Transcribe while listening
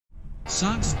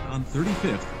Sox on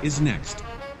 35th is next.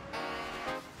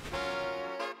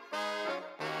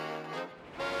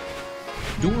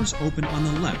 Doors open on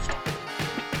the left.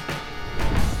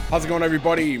 How's it going,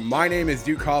 everybody? My name is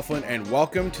Duke Coughlin, and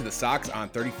welcome to the Sox on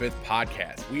 35th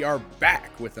podcast. We are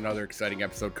back with another exciting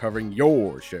episode covering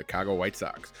your Chicago White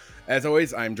Sox. As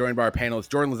always, I'm joined by our panelists,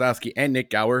 Jordan Lazowski and Nik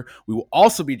Gaur. We will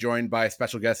also be joined by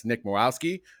special guest Nick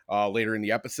Murawski later in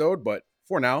the episode. But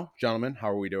for now, gentlemen, how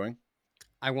are we doing?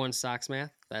 I won Sox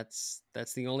math. That's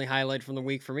the only highlight from the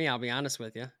week for me. I'll be honest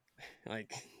with you.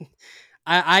 Like,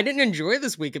 I didn't enjoy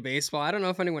this week of baseball. I don't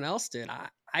know if anyone else did.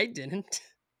 I didn't.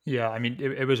 Yeah, I mean,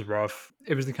 it was rough.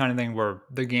 It was the kind of thing where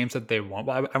the games that they won.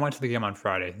 Well, I went to the game on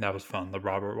Friday. That was fun, the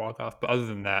Robert walk-off. But other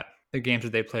than that, the games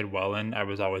that they played well in, I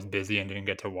was always busy and didn't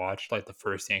get to watch, like the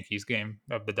first Yankees game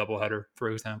of the doubleheader, for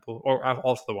example, or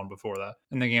also the one before that.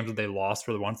 And the games that they lost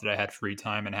were the ones that I had free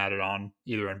time and had it on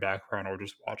either in background or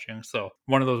just watching. So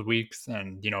one of those weeks,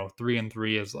 and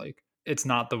 3-3 is like, it's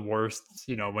not the worst.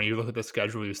 When you look at the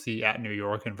schedule, you see at New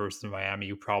York and versus Miami,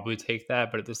 you probably take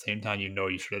that, but at the same time,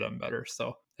 you should have done better.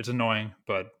 So it's annoying,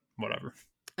 but whatever.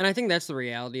 And I think that's the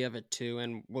reality of it too.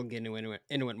 And we'll get into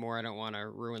it more. I don't want to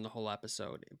ruin the whole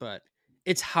episode, but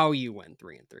it's how you win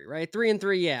 3-3, right?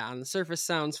 3-3, yeah, on the surface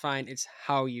sounds fine. It's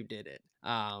how you did it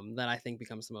that I think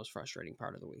becomes the most frustrating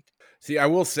part of the week. See, I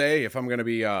will say, if I'm going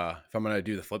to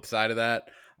do the flip side of that,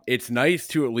 it's nice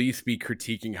to at least be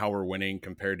critiquing how we're winning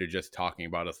compared to just talking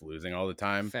about us losing all the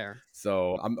time. Fair.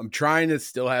 So I'm trying to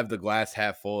still have the glass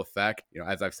half full effect.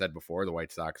 As I've said before, the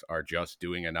White Sox are just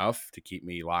doing enough to keep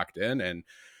me locked in. And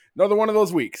another one of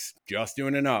those weeks, just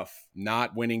doing enough,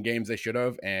 not winning games they should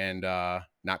have, and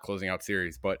not closing out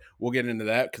series. But we'll get into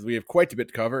that because we have quite a bit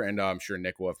to cover, and I'm sure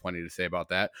Nick will have plenty to say about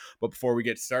that. But before we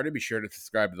get started, be sure to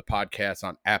subscribe to the podcast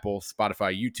on Apple,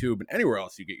 Spotify, YouTube, and anywhere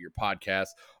else you get your podcasts.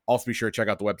 Also, be sure to check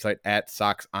out the website at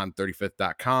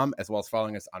soxon35th.com, as well as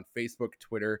following us on Facebook,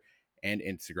 Twitter, and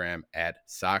Instagram at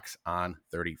Sox on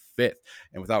 35th.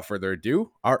 And without further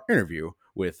ado, our interview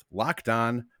with Locked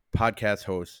On podcast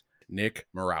host Nick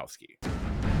Murawski.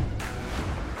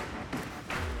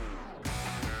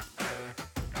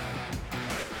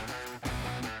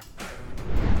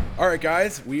 All right,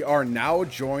 guys, we are now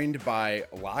joined by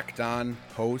Locked On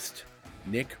host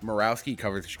Nick Murawski. He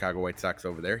covers the Chicago White Sox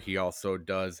over there. He also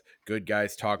does Good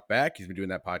Guys Talk Back. He's been doing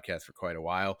that podcast for quite a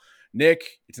while. Nick,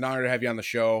 it's an honor to have you on the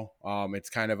show.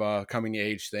 It's kind of a coming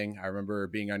age thing. I remember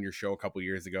being on your show a couple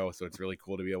years ago, so it's really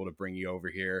cool to be able to bring you over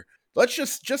here. Let's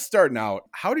just starting out.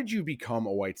 How did you become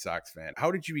a White Sox fan? How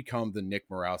did you become the Nick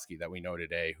Murawski that we know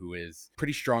today, who is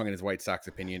pretty strong in his White Sox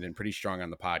opinion and pretty strong on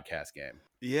the podcast game?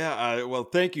 Yeah, well,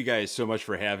 thank you guys so much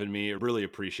for having me. I really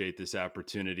appreciate this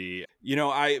opportunity.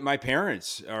 My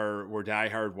parents were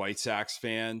diehard White Sox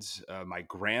fans. My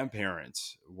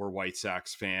grandparents were White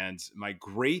Sox fans. My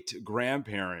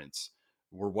great-grandparents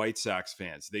were White Sox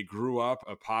fans. They grew up,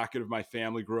 a pocket of my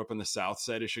family grew up on the south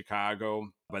side of Chicago.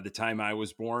 By the time I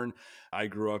was born, I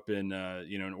grew up in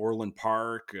Orland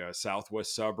Park,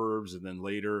 southwest suburbs, and then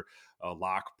later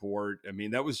Lockport. I mean,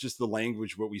 that was just the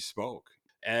language what we spoke.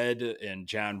 Ed and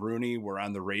John Rooney were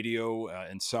on the radio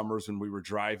in summers when we were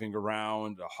driving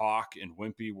around. Hawk and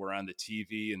Wimpy were on the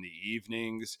TV in the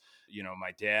evenings.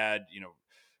 My dad,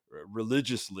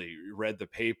 religiously read the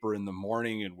paper in the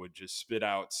morning and would just spit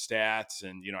out stats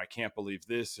and, I can't believe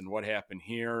this and what happened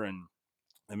here. And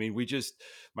I mean,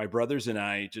 my brothers and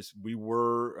I we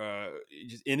were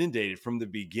just inundated from the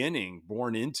beginning,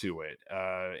 born into it.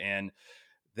 And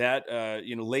that,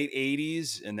 late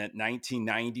 80s and that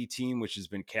 1990 team, which has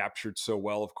been captured so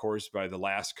well, of course, by the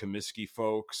last Comiskey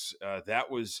folks,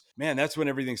 that's when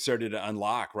everything started to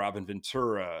unlock. Robin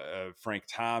Ventura, Frank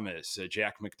Thomas,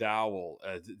 Jack McDowell,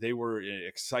 they were an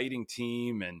exciting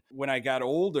team. And when I got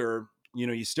older,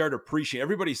 you start appreciating,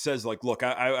 everybody says like, look,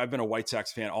 I've been a White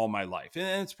Sox fan all my life.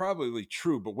 And it's probably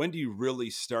true, but when do you really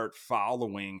start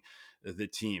following the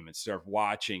team and start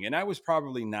watching? And I was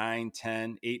probably 9,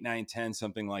 10,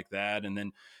 something like that. And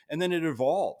then it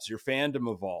evolves. Your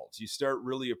fandom evolves. You start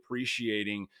really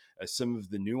appreciating some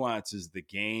of the nuances of the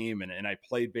game. And I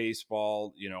played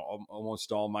baseball,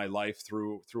 almost all my life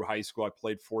through high school. I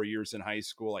played 4 years in high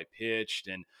school. I pitched,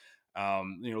 and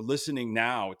listening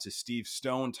now to Steve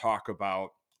Stone talk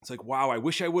about, it's like, wow, I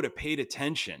wish I would have paid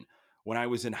attention when I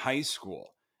was in high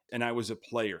school and I was a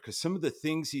player, because some of the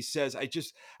things he says,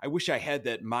 I wish I had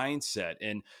that mindset.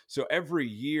 And so every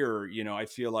year, I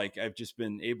feel like I've just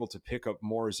been able to pick up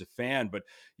more as a fan. But,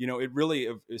 it really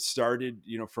started,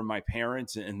 from my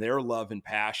parents and their love and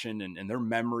passion and their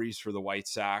memories for the White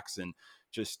Sox. And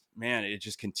just, man, it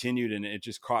just continued and it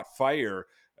just caught fire,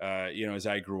 as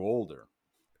I grew older.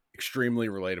 Extremely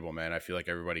relatable, man. I feel like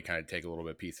everybody kind of take a little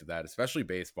bit piece of that, especially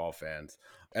baseball fans.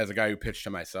 As a guy who pitched to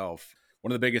myself,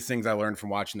 one of the biggest things I learned from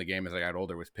watching the game as I got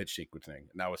older was pitch sequencing.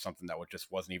 And that was something that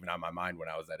just wasn't even on my mind when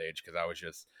I was that age, because I was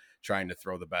just trying to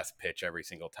throw the best pitch every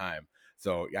single time.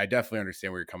 So I definitely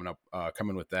understand where you're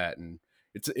coming with that. And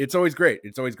it's always great.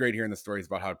 It's always great hearing the stories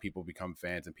about how people become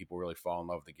fans and people really fall in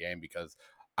love with the game, because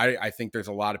I think there's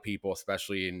a lot of people,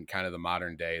 especially in kind of the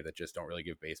modern day, that just don't really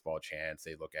give baseball a chance.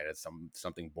 They look at it as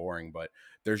something boring, but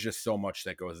there's just so much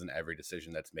that goes in every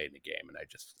decision that's made in a game. And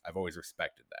I've always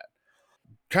respected that.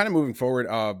 Kind of moving forward,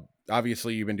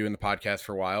 obviously you've been doing the podcast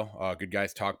for a while. Good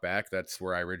Guys Talk Back. That's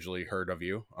where I originally heard of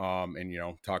you,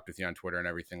 and talked with you on Twitter and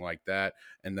everything like that.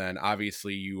 And then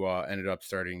obviously you ended up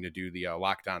starting to do the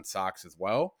Locked On Sox as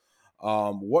well.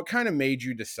 What kind of made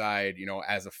you decide,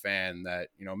 as a fan, that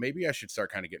maybe I should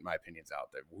start kind of getting my opinions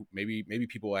out there? Maybe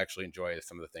people will actually enjoy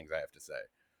some of the things I have to say.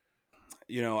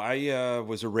 I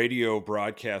was a radio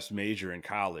broadcast major in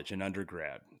college and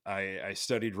undergrad. I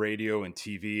studied radio and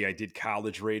TV. I did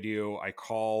college radio. I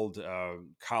called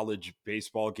college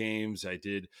baseball games. I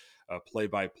did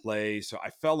play-by-play. So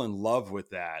I fell in love with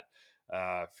that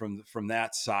from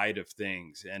that side of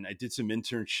things. And I did some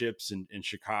internships in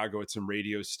Chicago at some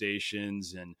radio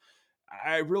stations. And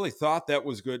I really thought that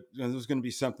was good. It was going to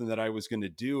be something that I was going to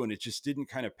do. And it just didn't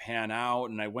kind of pan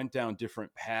out. And I went down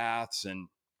different paths, and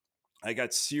I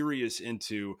got serious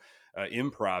into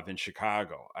improv in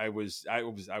Chicago. I was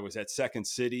at Second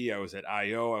City. I was at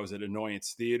IO. I was at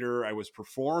Annoyance Theater. I was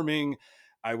performing.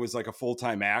 I was like a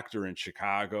full-time actor in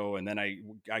Chicago, and then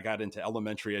I got into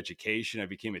elementary education. I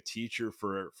became a teacher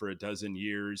for a dozen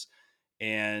years,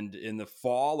 and in the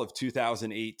fall of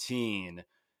 2018,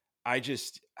 I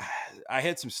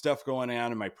had some stuff going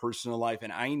on in my personal life,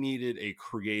 and I needed a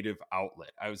creative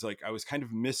outlet. I was kind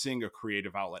of missing a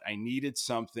creative outlet. I needed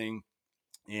something.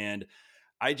 And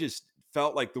I just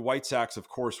felt like the White Sox, of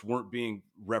course, weren't being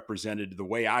represented the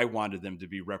way I wanted them to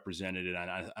be represented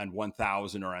on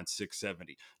 1000 or on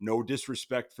 670. No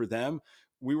disrespect for them.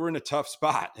 We were in a tough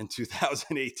spot in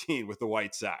 2018 with the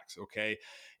White Sox. Okay.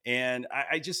 And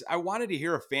I wanted to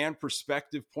hear a fan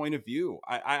perspective point of view.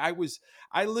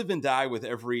 I live and die with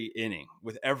every inning,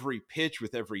 with every pitch,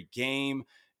 with every game.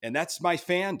 And that's my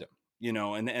fandom.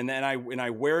 And I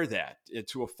wear that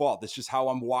to a fault. That's just how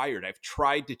I'm wired. I've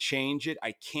tried to change it.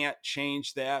 I can't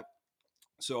change that.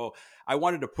 So I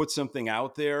wanted to put something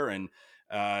out there, and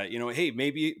hey,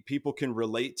 maybe people can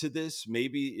relate to this.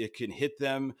 Maybe it can hit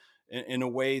them in a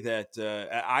way that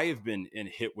I have been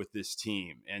hit with this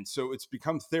team. And so it's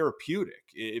become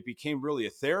therapeutic. It became really a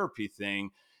therapy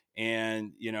thing.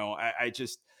 And, hey,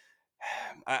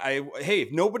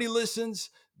 if nobody listens,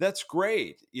 that's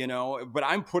great, but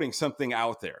I'm putting something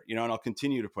out there, and I'll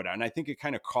continue to put out. And I think it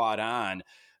kind of caught on.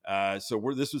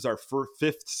 This was our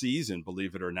fifth season,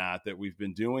 believe it or not, that we've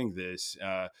been doing this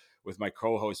with my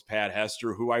co-host, Pat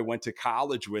Hester, who I went to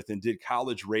college with and did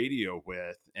college radio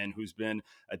with, and who's been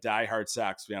a diehard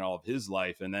Sox fan all of his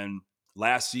life. And then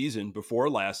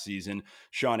before last season,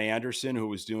 Sean Anderson, who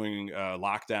was doing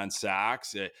Locked On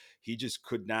Sox, he just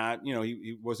could not,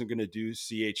 he wasn't going to do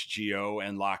CHGO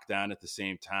and Locked On at the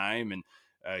same time. And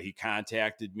he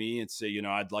contacted me and say,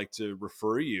 I'd like to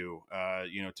refer you,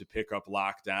 to pick up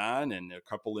Locked On. And a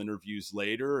couple interviews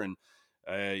later, and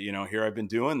here I've been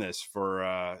doing this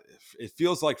for, it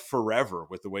feels like forever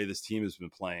with the way this team has been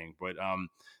playing. But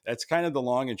that's kind of the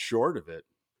long and short of it.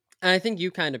 And I think you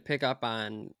kind of pick up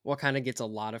on what kind of gets a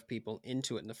lot of people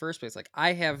into it in the first place. Like,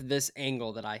 I have this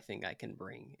angle that I think I can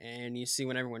bring. And you see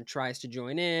when everyone tries to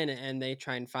join in and they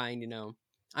try and find,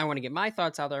 I want to get my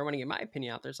thoughts out there. I want to get my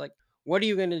opinion out there. It's like, what are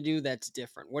you going to do that's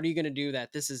different? What are you going to do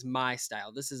that this is my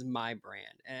style? This is my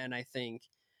brand. And I think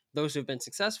those who've been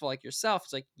successful like yourself,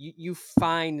 it's like you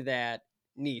find that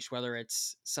niche, whether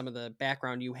it's some of the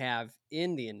background you have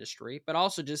in the industry, but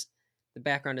also just the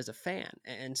background as a fan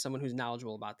and someone who's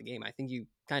knowledgeable about the game. I think you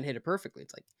kind of hit it perfectly.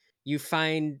 It's like you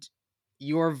find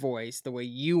your voice the way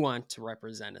you want to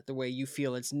represent it, the way you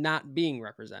feel it's not being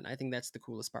represented. I think that's the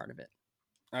coolest part of it.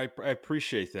 I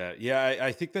appreciate that. Yeah,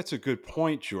 I think that's a good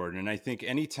point, Jordan. And I think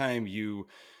anytime you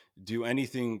do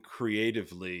anything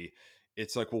creatively,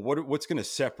 it's like, well, what's going to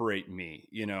separate me?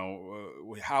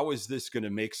 How is this going to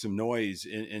make some noise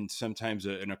in sometimes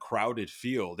in a crowded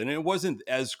field? And it wasn't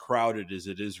as crowded as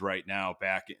it is right now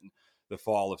back in the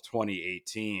fall of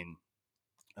 2018.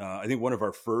 I think one of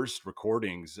our first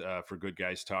recordings for Good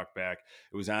Guys Talk Back,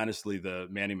 it was honestly the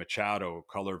Manny Machado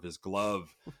color of his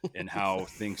glove and how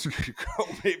things could go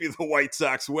maybe the White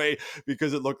Sox way,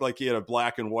 because it looked like he had a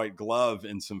black and white glove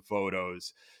in some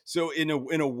photos. So in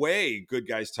a way, Good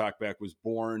Guys Talk Back was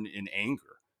born in anger.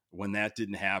 when that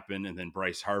didn't happen, and then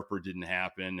Bryce Harper didn't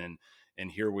happen,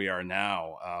 and here we are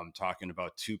now, talking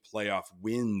about 2 playoff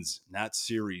wins, not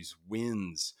series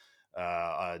wins,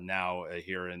 now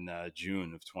here in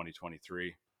June of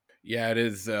 2023. Yeah, it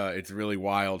is. It's really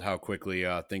wild how quickly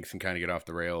things can kind of get off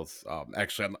the rails.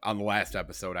 Actually, on the last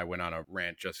episode, I went on a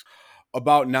rant just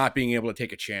about not being able to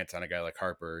take a chance on a guy like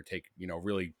Harper, or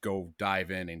really go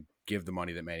dive in and give the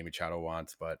money that Manny Machado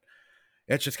wants. But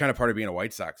it's just kind of part of being a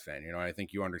White Sox fan. I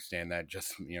think you understand that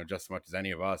just as much as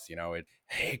any of us.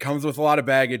 It comes with a lot of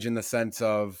baggage in the sense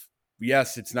of,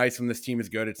 yes, it's nice when this team is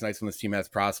good. It's nice when this team has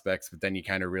prospects, but then you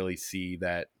kind of really see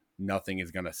that nothing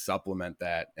is going to supplement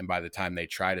that. And by the time they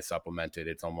try to supplement it,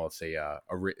 it's almost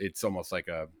it's almost like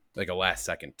a last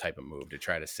second type of move to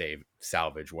try to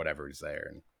salvage whatever is there.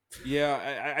 And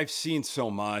Yeah, I've seen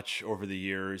so much over the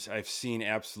years. I've seen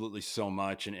absolutely so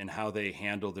much, and how they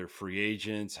handle their free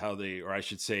agents, or I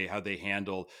should say, how they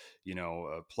handle,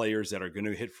 players that are going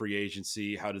to hit free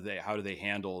agency. How do they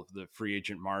handle the free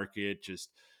agent market? Just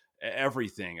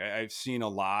everything. I've seen a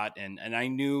lot, and I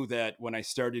knew that when I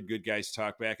started Good Guys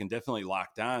Talk Back, and definitely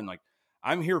Locked On, like,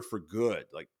 I'm here for good.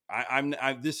 Like,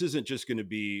 this isn't just going to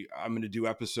be, I'm going to do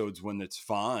episodes when it's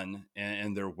fun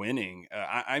and they're winning.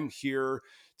 I'm here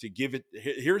to give it.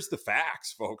 Here's the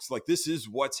facts, folks. Like, this is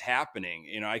what's happening.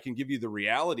 I can give you the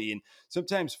reality. And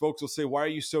sometimes folks will say, why are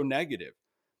you so negative?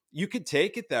 You could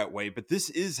take it that way, but this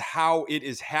is how it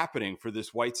is happening for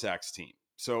this White Sox team.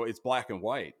 So it's black and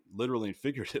white, literally and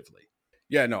figuratively.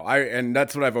 yeah, no, and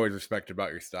that's what I've always respected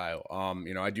about your style.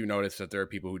 I do notice that there are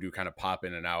people who do kind of pop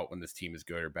in and out when this team is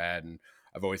good or bad, and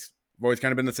I've always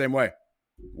kind of been the same way.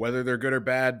 Whether they're good or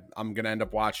bad, I'm going to end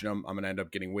up watching them. I'm going to end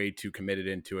up getting way too committed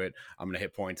into it. I'm going to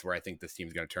hit points where I think this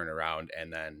team's going to turn around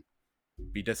and then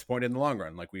be disappointed in the long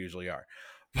run, like we usually are.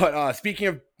 But speaking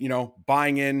of,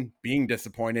 buying in, being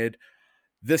disappointed,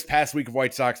 this past week of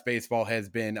White Sox baseball has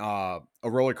been a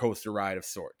roller coaster ride of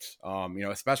sorts.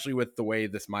 Especially with the way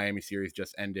this Miami series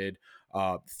just ended.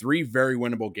 3 very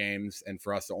winnable games, and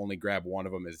for us to only grab one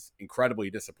of them is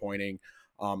incredibly disappointing,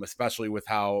 especially with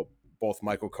how both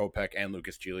Michael Kopech and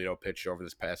Lucas Giolito pitched over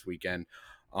this past weekend.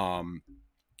 So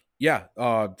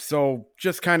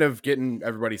just kind of getting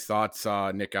everybody's thoughts.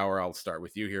 Nik Gaur, I'll start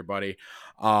with you here, buddy.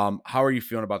 How are you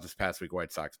feeling about this past week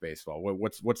White Sox baseball?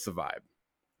 What's the vibe?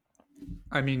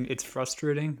 I mean, it's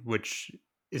frustrating, which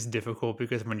is difficult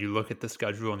because when you look at the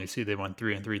schedule and you see they won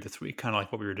 3-3 this week, kind of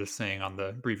like what we were just saying on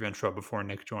the brief intro before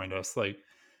Nick joined us, like,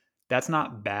 that's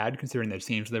not bad considering the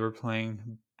teams they were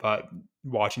playing. But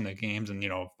watching the games and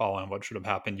following what should have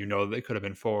happened, they could have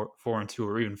been 4-2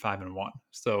 or even 5-1.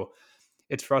 So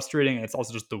it's frustrating, and it's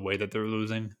also just the way that they're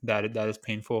losing that is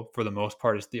painful. For the most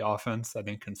part, it's the offense. I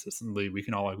think consistently we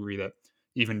can all agree that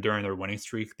even during their winning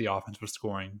streak, the offense was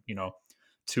scoring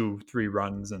 2-3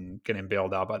 runs and getting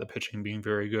bailed out by the pitching being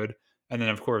very good. And then,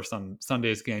 of course, on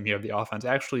Sunday's game, you have the offense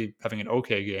actually having an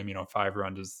okay game. 5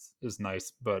 runs is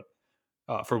nice, but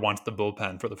for once, the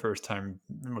bullpen, for the first time,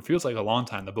 it feels like a long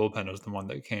time, the bullpen is the one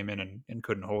that came in and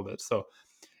couldn't hold it. So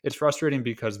it's frustrating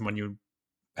because when you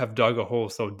have dug a hole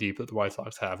so deep that the White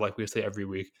Sox have, like we say every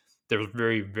week, there's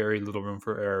very, very little room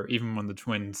for error, even when the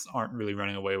Twins aren't really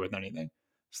running away with anything.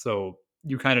 So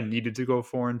you kind of needed to go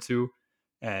 4-2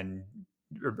 and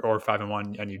or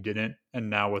 5-1, and you didn't. And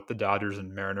now with the Dodgers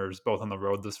and Mariners both on the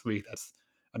road this week, that's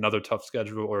another tough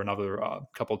schedule, or another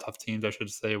couple tough teams, I should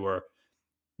say, where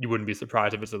you wouldn't be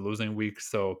surprised if it's a losing week.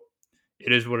 So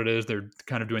it is what it is. They're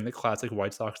kind of doing the classic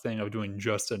White Sox thing of doing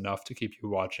just enough to keep you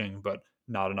watching, but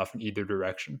not enough in either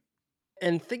direction.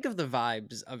 And think of the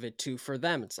vibes of it too. For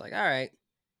them, it's like, all right,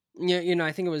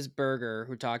 I think it was Berger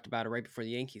who talked about it right before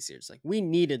the Yankees series. Like, we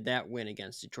needed that win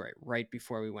against Detroit right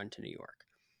before we went to New York.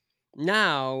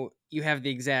 Now you have the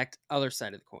exact other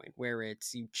side of the coin, where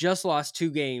it's, you just lost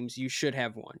 2 games, you should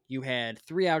have won. You had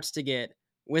 3 outs to get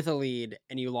with a lead,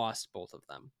 and you lost both of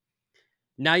them.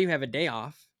 Now you have a day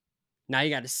off. Now you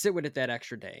got to sit with it that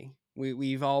extra day.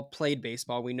 We've all played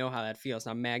baseball. We know how that feels.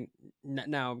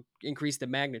 Now increase the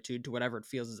magnitude to whatever it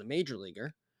feels as a major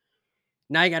leaguer.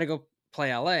 Now you got to go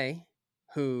play LA,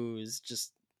 who's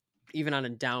just, even on a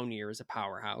down year, is a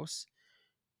powerhouse.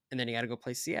 And then you got to go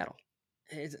play Seattle.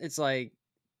 It's like,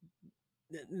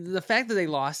 the fact that they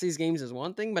lost these games is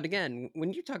one thing. But again,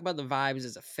 when you talk about the vibes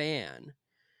as a fan,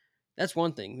 that's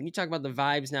one thing. When you talk about the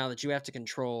vibes now that you have to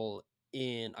control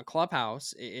in a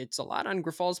clubhouse, it's a lot on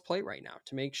Grifal's plate right now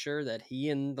to make sure that he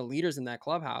and the leaders in that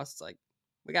clubhouse, it's like,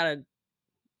 we got to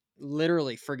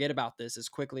literally forget about this as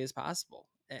quickly as possible.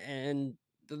 And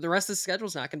the rest of the schedule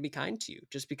is not going to be kind to you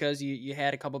just because you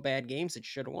had a couple bad games that you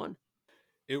should have won.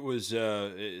 It was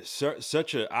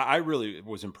such a. I really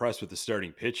was impressed with the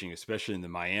starting pitching, especially in the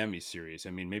Miami series. I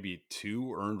mean, maybe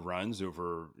 2 earned runs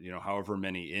over however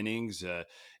many innings,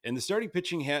 and the starting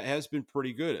pitching has been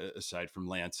pretty good aside from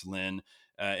Lance Lynn,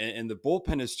 and the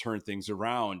bullpen has turned things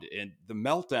around. And the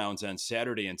meltdowns on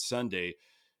Saturday and Sunday,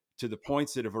 to the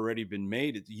points that have already been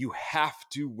made, you have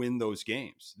to win those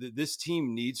games. This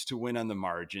team needs to win on the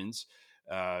margins.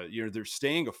 They're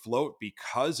staying afloat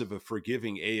because of a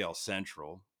forgiving AL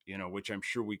Central, which I'm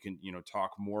sure we can,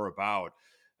 talk more about.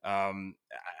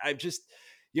 I just,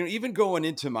 even going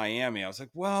into Miami, I was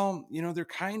like, well, they're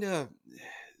kind of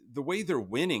the way they're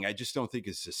winning. I just don't think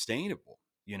is sustainable,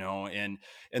 and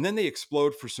then they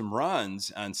explode for some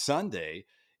runs on Sunday,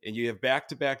 and you have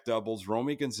back-to-back doubles.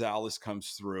 Romy Gonzalez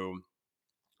comes through.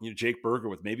 Jake Berger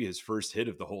with maybe his first hit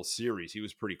of the whole series. He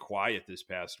was pretty quiet this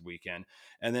past weekend.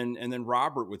 And then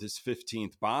Robert with his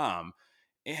 15th bomb.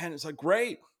 And it's like,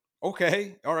 great.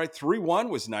 Okay. All right. 3-1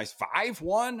 was nice.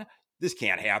 5-1. This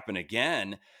can't happen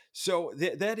again. So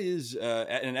that is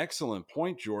an excellent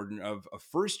point, Jordan, of a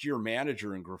first-year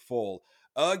manager in Grifol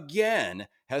again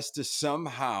has to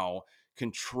somehow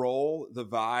control the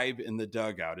vibe in the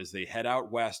dugout as they head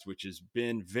out west, which has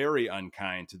been very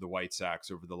unkind to the White Sox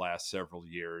over the last several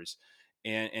years,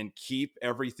 and keep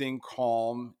everything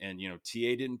calm. And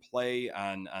TA didn't play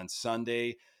on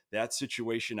Sunday. That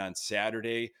situation on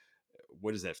Saturday,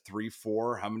 what is that,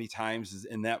 3-4? How many times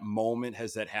in that moment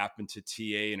has that happened to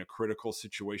TA in a critical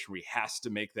situation where he has to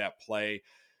make that play?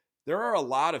 There are a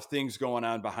lot of things going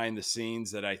on behind the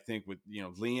scenes that I think with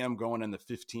Liam going on the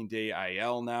 15-day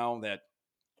IL now, that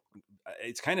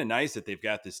it's kind of nice that they've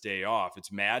got this day off.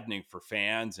 It's maddening for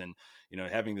fans and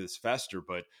having this fester,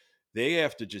 but they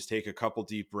have to just take a couple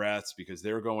deep breaths because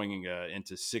they're going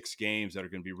into 6 games that are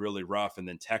going to be really rough, and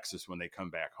then Texas when they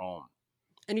come back home.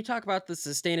 And you talk about the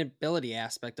sustainability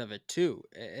aspect of it too,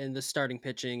 and the starting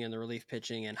pitching and the relief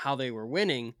pitching and how they were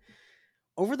winning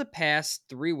over the past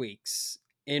 3 weeks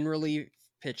in relief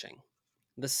pitching.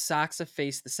 The Sox have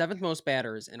faced the 7th most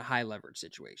batters in high leverage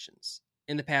situations.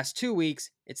 In the past 2 weeks,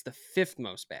 it's the 5th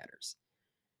most batters.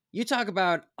 You talk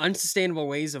about unsustainable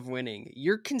ways of winning.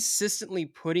 You're consistently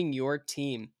putting your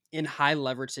team in high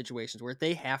leverage situations where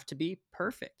they have to be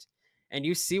perfect. And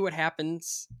you see what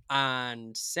happens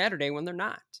on Saturday when they're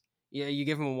not. You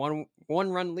give them a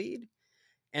one run lead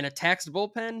and a taxed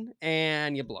bullpen,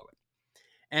 and you blow it.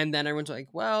 And then everyone's like,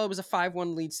 well, it was a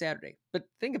 5-1 lead Saturday. But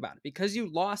think about it. Because you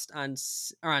lost on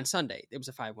Sunday, it was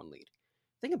a 5-1 lead.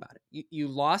 Think about it. You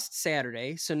lost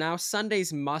Saturday, so now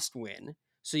Sunday's must win.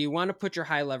 So you want to put your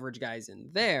high leverage guys in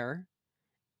there,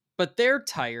 but they're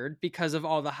tired because of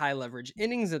all the high leverage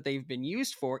innings that they've been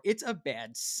used for. It's a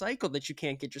bad cycle that you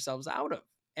can't get yourselves out of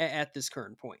at this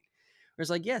current point. Whereas,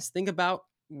 like, yes, think about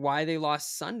why they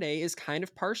lost Sunday is kind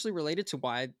of partially related to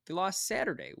why they lost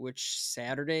Saturday, which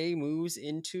Saturday moves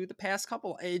into the past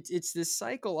couple. It's this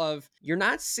cycle of you're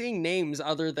not seeing names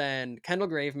other than Kendall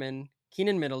Graveman,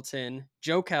 Keenan Middleton,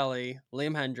 Joe Kelly,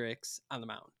 Liam Hendricks on the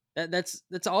mound.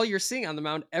 That's all you're seeing on the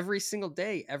mound every single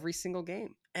day, every single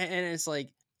game. And it's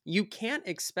like, you can't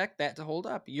expect that to hold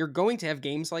up. You're going to have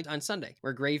games like on Sunday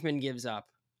where Graveman gives up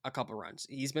a couple runs.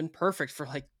 He's been perfect for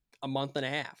like a month and a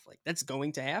half. Like, that's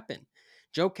going to happen.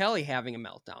 Joe Kelly having a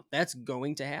meltdown. That's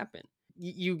going to happen.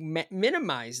 You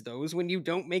minimize those when you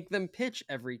don't make them pitch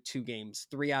every 2 games,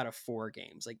 3 out of 4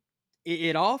 games. Like,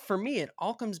 it all, for me, it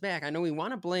all comes back. I know we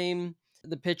want to blame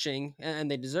the pitching, and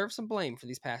they deserve some blame for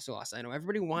these past 2 losses. I know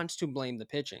everybody wants to blame the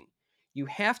pitching. You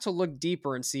have to look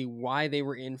deeper and see why they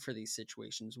were in for these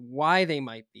situations, why they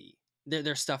might be,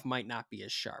 their stuff might not be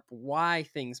as sharp, why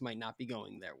things might not be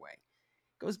going their way.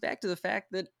 Goes back to the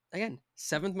fact that, again,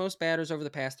 7th most batters over the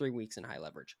past 3 weeks in high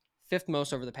leverage, 5th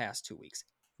most over the past 2 weeks.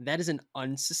 That is an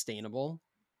unsustainable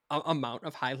amount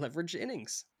of high leverage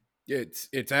innings.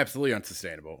 It's absolutely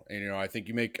unsustainable. And I think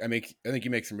you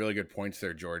make some really good points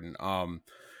there, Jordan.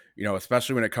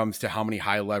 Especially when it comes to how many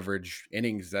high leverage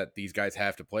innings that these guys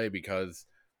have to play, because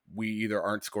we either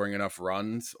aren't scoring enough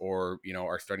runs, or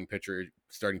our starting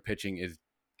pitching is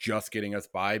just getting us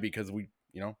by because we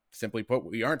simply put,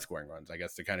 we aren't scoring runs, I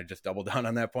guess, to kind of just double down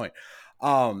on that point.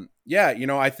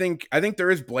 I think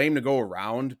there is blame to go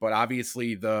around, but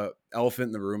obviously the elephant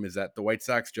in the room is that the White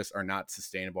Sox just are not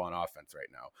sustainable on offense right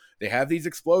now. They have these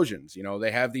explosions,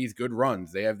 they have these good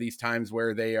runs. They have these times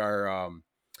where they are,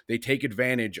 they take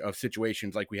advantage of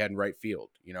situations like we had in right field,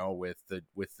 with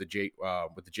the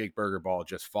Jake Berger ball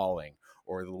just falling,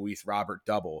 or the Luis Robert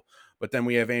double. But then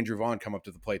we have Andrew Vaughn come up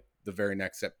to the plate the very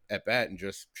next at bat and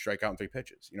just strike out in 3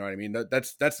 pitches. You know what I mean?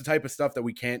 That's the type of stuff that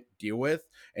we can't deal with,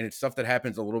 and it's stuff that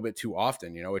happens a little bit too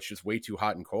often. It's just way too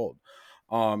hot and cold.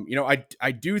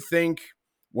 I do think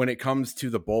when it comes to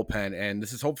the bullpen, and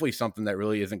this is hopefully something that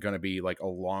really isn't going to be like a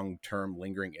long-term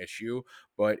lingering issue,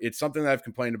 but it's something that I've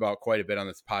complained about quite a bit on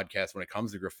this podcast when it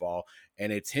comes to Grifol,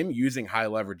 and it's him using high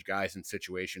leverage guys in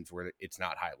situations where it's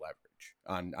not high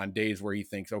leverage on days where he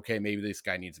thinks, okay, maybe this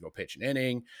guy needs to go pitch an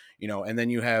inning, and then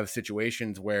you have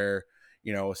situations where,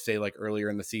 say like earlier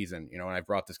in the season, and I've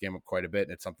brought this game up quite a bit,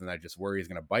 and it's something that I just worry is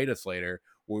going to bite us later,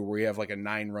 where we have like a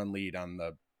 9-run lead on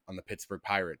the Pittsburgh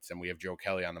Pirates and we have Joe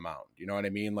Kelly on the mound. You know what I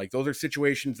mean? Like those are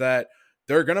situations that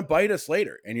they're going to bite us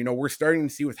later. And, we're starting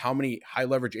to see with how many high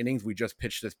leverage innings we just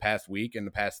pitched this past week and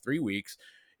the past 3 weeks.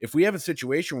 If we have a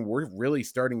situation where we're really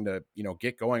starting to,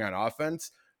 get going on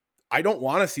offense, I don't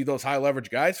want to see those high leverage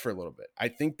guys for a little bit. I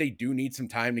think they do need some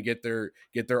time to get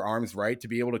their arms right to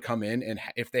be able to come in. And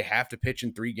if they have to pitch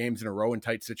in 3 games in a row in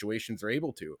tight situations, they're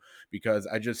able to, because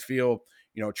I just feel,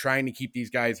 trying to keep these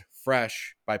guys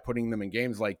fresh by putting them in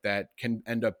games like that can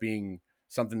end up being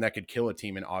something that could kill a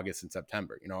team in August and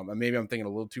September. Maybe I'm thinking a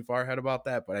little too far ahead about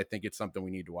that, but I think it's something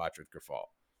we need to watch with Grifol.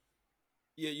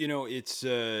 Yeah, it's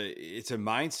a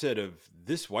mindset of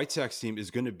this White Sox team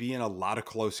is going to be in a lot of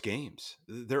close games.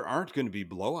 There aren't going to be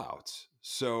blowouts.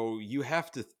 So you have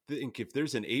to think, if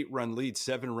there's an 8-run lead,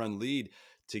 7-run lead,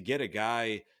 to get a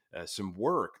guy some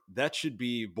work, that should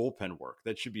be bullpen work.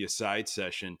 That should be a side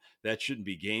session. That shouldn't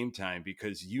be game time,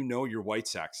 because your White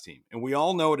Sox team. And we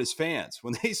all know it as fans.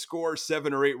 When they score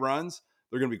 7 or 8 runs,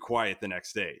 they're going to be quiet the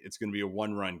next day. It's going to be a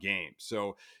 1-run game.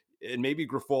 So, and maybe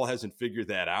Grifol hasn't figured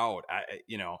that out.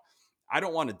 I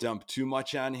don't want to dump too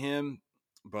much on him,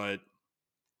 but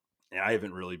I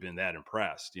haven't really been that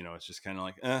impressed. It's just kind of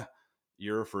like,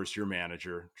 you're a first-year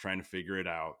manager trying to figure it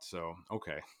out. So,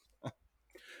 okay.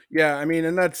 Yeah, I mean,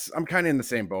 and I'm kind of in the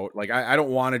same boat. Like, I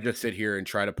don't want to just sit here and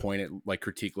try to point at like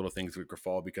critique little things with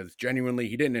Grifol, because genuinely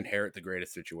he didn't inherit the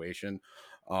greatest situation.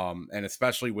 And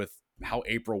especially with how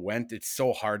April went, it's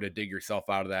so hard to dig yourself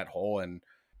out of that hole. And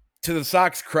to the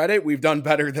Sox credit, we've done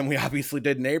better than we obviously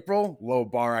did in April. Low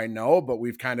bar, I know, but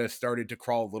we've kind of started to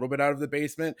crawl a little bit out of the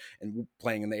basement, and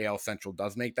playing in the AL Central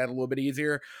does make that a little bit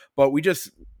easier. But we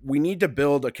need to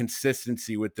build a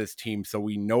consistency with this team so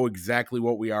we know exactly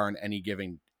what we are in any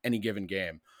given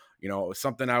game.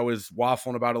 Something I was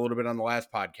waffling about a little bit on the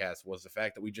last podcast was the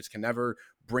fact that we just can never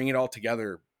bring it all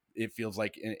together. It feels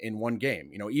like in one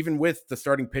game, even with the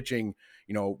starting pitching,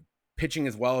 pitching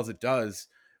as well as it does,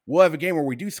 we'll have a game where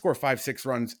we do score 5-6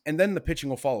 runs and then the pitching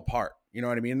will fall apart. You know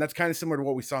what I mean? And that's kind of similar to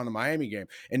what we saw in the Miami game.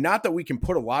 And not that we can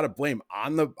put a lot of blame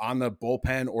on the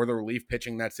bullpen or the relief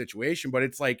pitching in that situation, but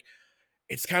it's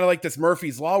kind of like this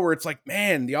Murphy's Law where it's like,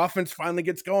 man, the offense finally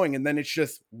gets going, and then it's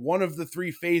just one of the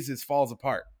 3 phases falls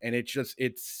apart. And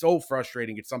it's so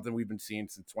frustrating. It's something we've been seeing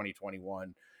since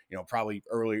 2021, probably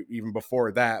early, even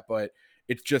before that, but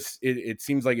it's just, it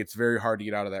seems like it's very hard to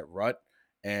get out of that rut.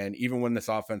 And even when this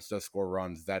offense does score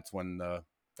runs, that's when the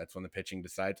pitching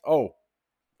decides, oh,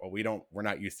 well, we're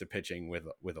not used to pitching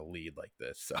with a lead like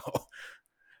this. So,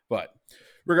 but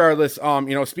regardless,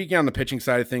 speaking on the pitching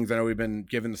side of things, I know we've been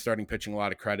giving the starting pitching a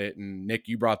lot of credit, and Nick,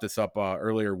 you brought this up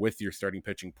earlier with your starting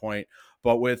pitching point,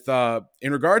 but with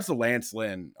in regards to Lance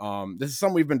Lynn, this is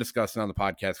something we've been discussing on the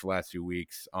podcast for the last few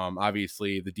weeks.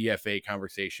 Obviously the DFA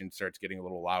conversation starts getting a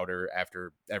little louder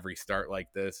after every start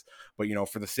like this, but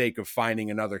for the sake of finding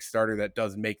another starter, that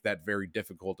does make that very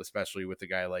difficult, especially with a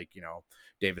guy like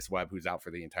Davis Webb, who's out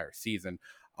for the entire season.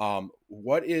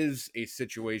 What is a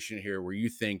situation here where you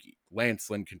think Lance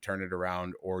Lynn can turn it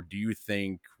around, or do you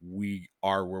think we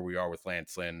are where we are with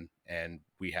Lance Lynn and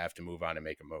we have to move on and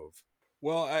make a move?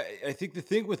 Well, I think the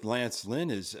thing with Lance Lynn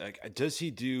is, does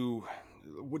he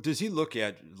look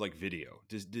at like video?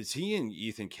 Does he and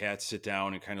Ethan Katz sit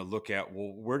down and kind of look at,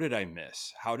 well, where did I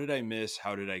miss? How did I miss?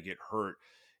 How did I get hurt?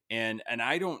 And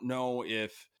I don't know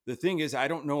if the thing is, I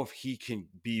don't know if he can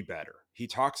be better. He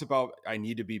talks about, I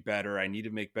need to be better. I need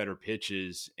to make better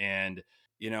pitches. And,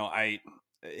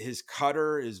 his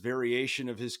cutter, his variation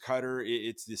of his cutter,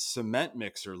 it's this cement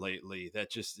mixer lately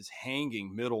that just is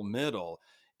hanging middle.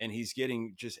 And he's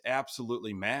getting just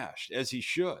absolutely mashed, as he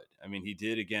should. I mean, he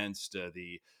did against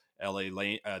the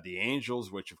the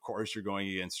Angels, which of course you're going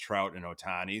against Trout and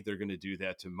Ohtani. They're going to do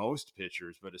that to most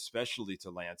pitchers, but especially to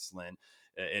Lance Lynn.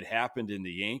 It happened in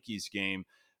the Yankees game,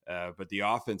 but the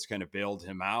offense kind of bailed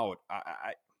him out.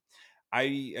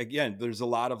 Again, there's a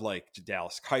lot of like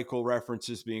Dallas Keuchel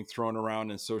references being thrown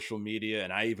around in social media,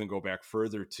 and I even go back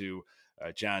further to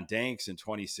John Danks in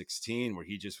 2016, where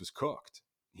he just was cooked.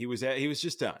 He was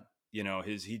just done.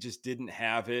 He just didn't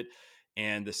have it.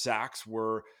 And the Sox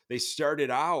they started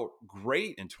out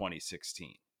great in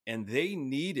 2016. And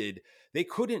they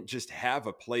couldn't just have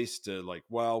a place to like,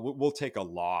 well, we'll take a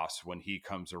loss when he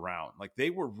comes around. Like they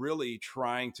were really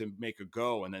trying to make a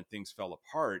go, and then things fell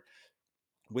apart.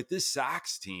 With this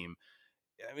Sox team,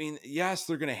 I mean, yes,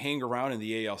 they're going to hang around in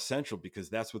the AL Central because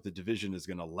that's what the division is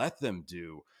going to let them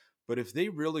do. But if they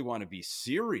really want to be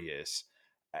serious,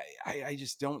 I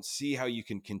just don't see how you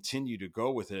can continue to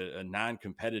go with a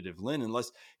non-competitive Lynn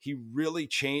unless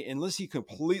unless he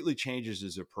completely changes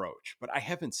his approach. But I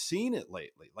haven't seen it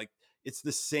lately. Like it's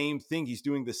the same thing. He's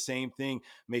doing the same thing,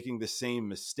 making the same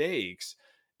mistakes.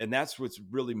 And that's what's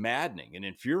really maddening and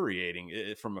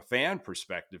infuriating from a fan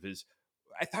perspective is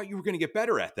I thought you were going to get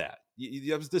better at that.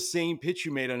 That was the same pitch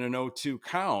you made on an 0-2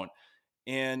 count.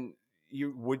 And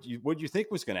what you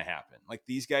think was going to happen? Like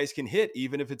these guys can hit,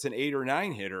 even if it's an 8 or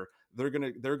 9 hitter, they're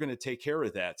going to take care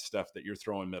of that stuff that you're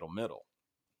throwing middle.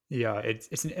 Yeah,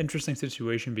 it's an interesting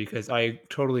situation because I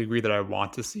totally agree that I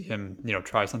want to see him,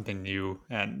 try something new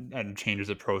and change his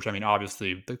approach. I mean,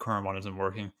 obviously the current one isn't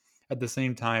working. At the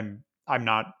same time, I'm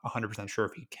not 100% sure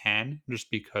if he can, just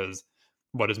because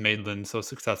what has made Lynn so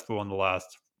successful in the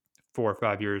last 4 or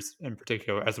 5 years, in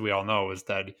particular, as we all know, is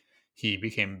that he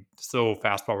became so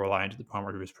fastball reliant to the point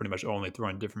where he was pretty much only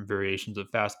throwing different variations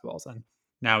of fastballs, and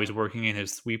now he's working in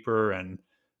his sweeper and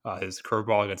his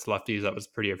curveball against lefties. That was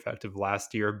pretty effective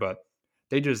last year, but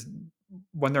they just,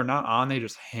 when they're not on, they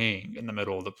just hang in the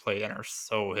middle of the plate and are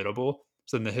so hittable.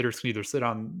 So then the hitters can either sit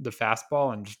on the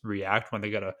fastball and just react when they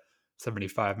get a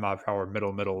 75 mile per hour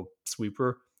middle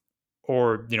sweeper,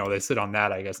 or they sit on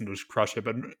that, I guess, and just crush it.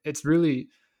 But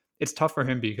it's tough for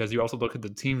him because you also look at the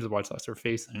teams the White Sox are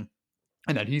facing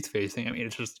and that he's facing. I mean,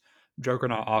 it's just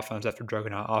juggernaut offense after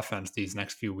juggernaut offense these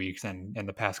next few weeks and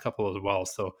the past couple as well.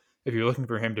 So if you're looking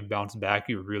for him to bounce back,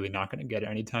 you're really not going to get it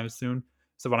anytime soon.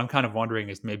 So what I'm kind of wondering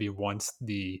is maybe once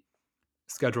the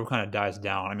schedule kind of dies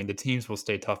down, I mean, the teams will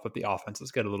stay tough, but the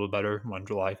offenses get a little better when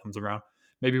July comes around.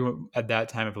 Maybe at that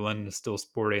time, if Lennon is still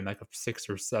sporting like a 6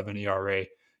 or 7 ERA,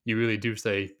 you really do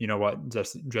say, you know what,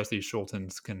 Jesse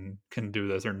Schultens can do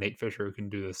this, or Nate Fisher can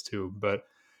do this too. But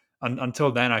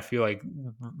until then, I feel like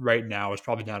right now is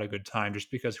probably not a good time,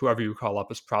 just because whoever you call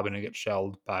up is probably going to get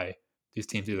shelled by these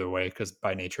teams either way, because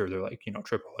by nature they're like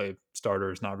AAA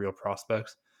starters, not real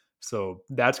prospects. So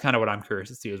that's kind of what I'm curious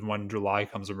to see is when July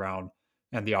comes around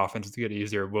and the offenses get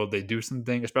easier, will they do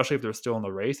something, especially if they're still in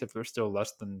the race, if they're still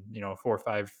less than 4 or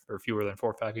 5 or fewer than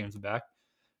 4 or 5 games back.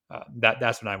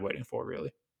 That's what I'm waiting for,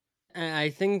 really. And I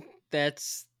think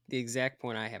that's the exact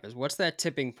point I have is what's that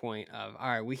tipping point of, all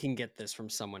right, we can get this from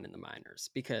someone in the minors,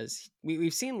 because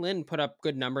we've seen Lynn put up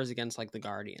good numbers against like the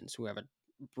Guardians, who have a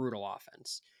brutal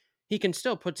offense. He can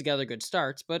still put together good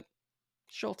starts, but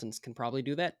Schultens can probably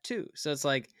do that too. So it's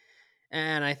like,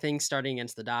 and I think starting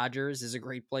against the Dodgers is a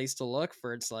great place to look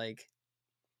for. It's like,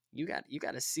 you got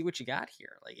to see what you got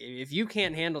here. Like if you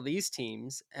can't handle these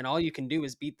teams and all you can do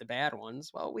is beat the bad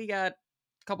ones, well, we got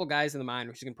a couple guys in the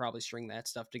minors who can probably string that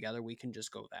stuff together. We can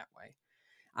just go that way.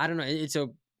 I don't know. It's a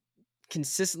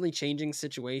consistently changing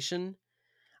situation.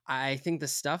 I think the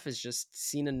stuff has just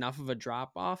seen enough of a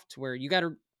drop off to where you got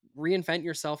to reinvent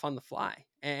yourself on the fly.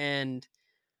 And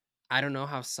I don't know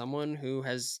how someone who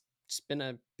has just been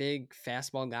a big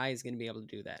fastball guy is going to be able to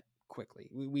do that quickly.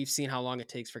 We've seen how long it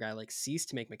takes for a guy like Cease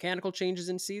to make mechanical changes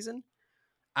in season.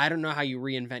 I don't know how you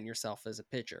reinvent yourself as a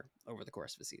pitcher over the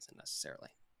course of a season necessarily.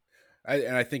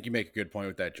 And I think you make a good point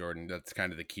with that, Jordan. That's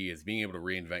kind of the key, is being able to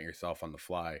reinvent yourself on the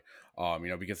fly.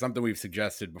 Because something we've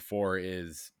suggested before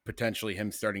is potentially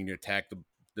him starting to attack the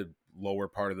lower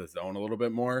part of the zone a little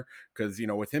bit more. Because,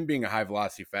 with him being a high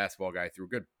velocity fastball guy through a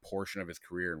good portion of his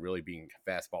career and really being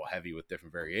fastball heavy with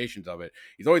different variations of it,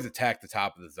 he's always attacked the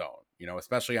top of the zone,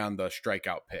 especially on the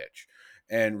strikeout pitch.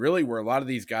 And really where a lot of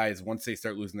these guys, once they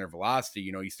start losing their velocity,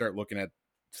 you start looking at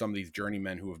some of these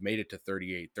journeymen who have made it to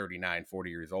 38, 39, 40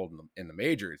 years old in the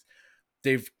majors,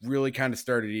 they've really kind of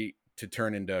started to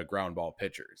turn into ground ball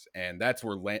pitchers. And that's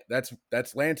where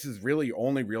that's Lance's really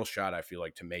only real shot, I feel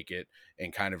like, to make it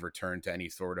and kind of return to any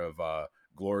sort of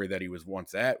glory that he was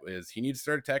once at, is he needs to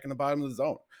start attacking the bottom of the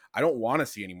zone. I don't want to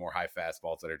see any more high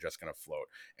fastballs that are just going to float.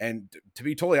 And to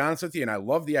be totally honest with you, and I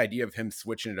love the idea of him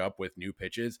switching it up with new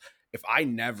pitches, if I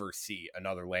never see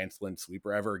another Lance Lynn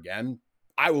sweeper ever again,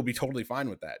 I will be totally fine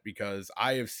with that, because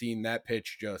I have seen that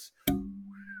pitch just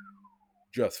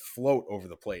float over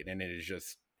the plate, and it is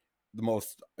just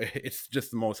it's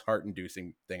just the most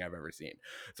heart-inducing thing I've ever seen.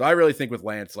 So I really think with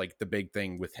Lance, like, the big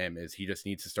thing with him is he just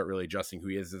needs to start really adjusting who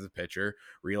he is as a pitcher,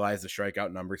 realize the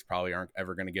strikeout numbers probably aren't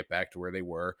ever going to get back to where they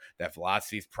were, that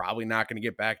velocity is probably not going to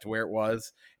get back to where it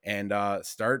was, and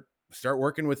start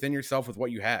working within yourself with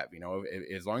what you have.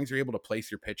 As long as you're able to place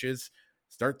your pitches,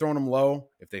 start throwing them low.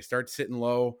 If they start sitting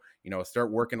low,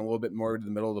 start working a little bit more to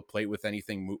the middle of the plate with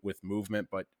anything with movement.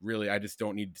 But really, I just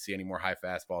don't need to see any more high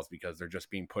fastballs because they're just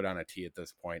being put on a tee at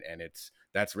this point, and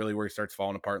that's really where he starts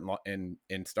falling apart in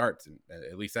starts. And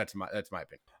at least that's my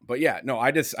opinion. But yeah, no,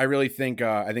 I really think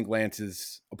I think Lance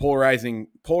is a polarizing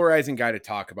guy to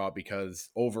talk about because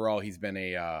overall he's been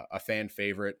a fan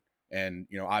favorite. And,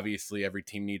 obviously every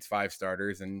team needs 5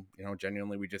 starters and,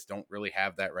 genuinely we just don't really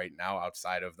have that right now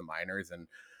outside of the minors. And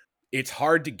it's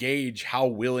hard to gauge how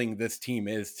willing this team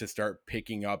is to start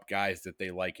picking up guys that they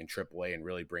like in AAA and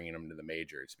really bringing them to the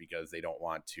majors because they don't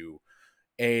want to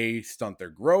stunt their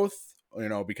growth,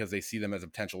 because they see them as a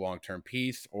potential long-term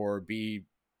piece, or B,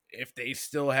 if they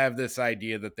still have this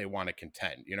idea that they want to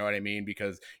contend, you know what I mean?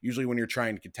 Because usually when you're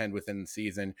trying to contend within the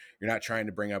season, you're not trying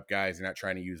to bring up guys, you're not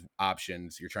trying to use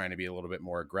options, you're trying to be a little bit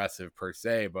more aggressive per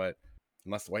se, but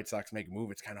unless the White Sox make a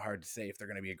move, it's kind of hard to say if they're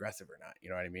going to be aggressive or not, you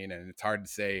know what I mean? And it's hard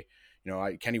to say,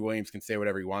 Kenny Williams can say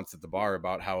whatever he wants at the bar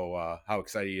about how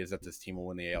excited he is that this team will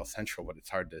win the AL Central, but it's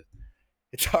hard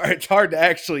to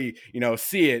actually,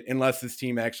 see it unless this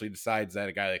team actually decides that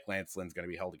a guy like Lance Lynn's going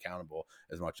to be held accountable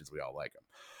as much as we all like him.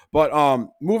 But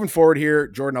moving forward here,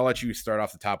 Jordan, I'll let you start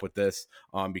off the top with this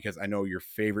because I know your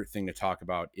favorite thing to talk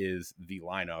about is the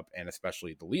lineup and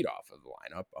especially the leadoff of the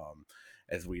lineup,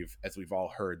 as we've all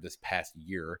heard this past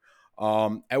year.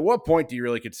 At what point do you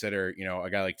really consider, a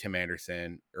guy like Tim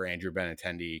Anderson or Andrew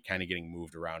Benintendi kind of getting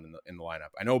moved around in the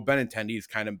lineup? I know Benintendi's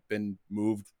kind of been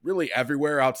moved really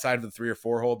everywhere outside of the 3 or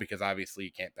 4 hole because obviously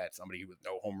you can't bat somebody with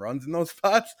no home runs in those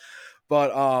spots.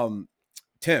 But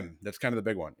Tim, that's kind of the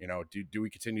big one. Do we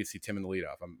continue to see Tim in the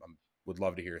leadoff? Would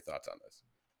love to hear your thoughts on this.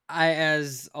 I,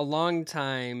 as a long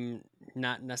time,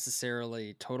 not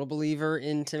necessarily total believer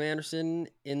in Tim Anderson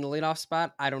in the leadoff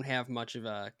spot, I don't have much of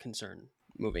a concern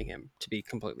moving him, to be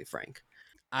completely frank.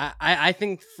 I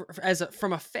think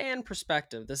from a fan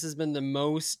perspective, this has been the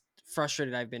most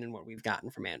frustrated I've been in what we've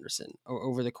gotten from Anderson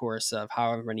over the course of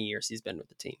however many years he's been with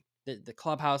the team. The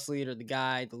clubhouse leader,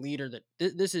 the leader that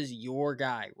this is your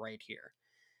guy right here.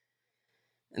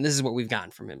 And this is what we've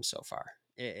gotten from him so far.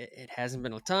 It hasn't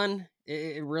been a ton.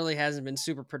 It really hasn't been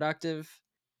super productive.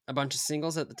 A bunch of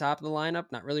singles at the top of the lineup,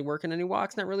 not really working any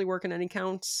walks, not really working any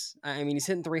counts. I mean, he's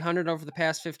hitting 300 over the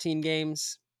past 15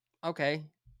 games. Okay.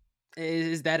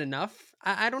 Is that enough?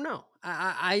 I don't know.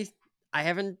 I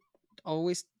haven't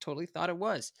always totally thought it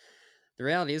was. The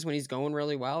reality is when he's going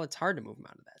really well, it's hard to move him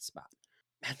out of that spot.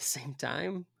 At the same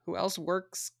time, who else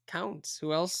works counts?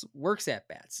 Who else works at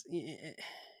bats?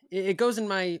 It goes in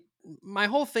my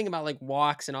whole thing about like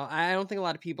walks and all. I don't think a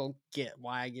lot of people get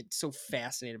why I get so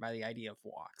fascinated by the idea of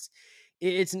walks.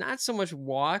 It's not so much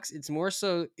walks. It's more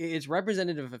so it's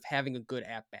representative of having a good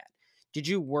at bat. Did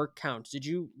you work counts? Did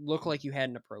you look like you had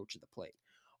an approach at the plate?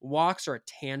 Walks are a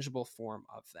tangible form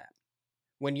of that.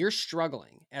 When you're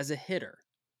struggling as a hitter,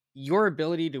 your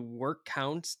ability to work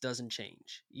counts doesn't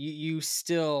change. You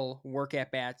still work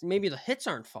at bats. Maybe the hits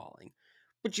aren't falling,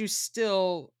 but you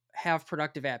still have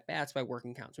productive at bats by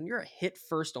working counts. When you're a hit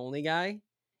first only guy,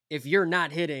 if you're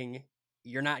not hitting,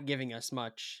 you're not giving us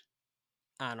much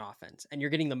on offense, and you're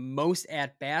getting the most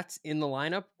at bats in the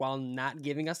lineup while not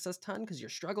giving us a ton because you're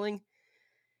struggling.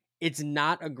 It's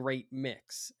not a great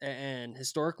mix. And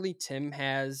historically, Tim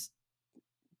has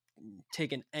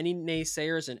taken any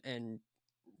naysayers and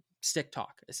stick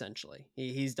talk, essentially.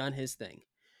 He's done his thing.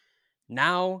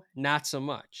 Now, not so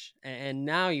much. And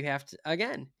now you have to,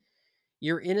 again,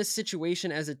 you're in a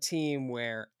situation as a team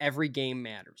where every game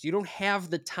matters. You don't have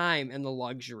the time and the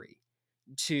luxury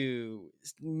to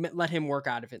let him work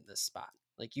out of it in this spot.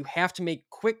 Like, you have to make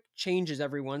quick changes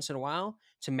every once in a while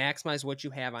to maximize what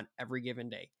you have on every given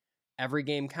day. Every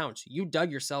game counts. You dug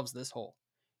yourselves this hole.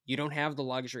 You don't have the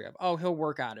luxury of, oh, he'll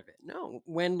work out of it. No,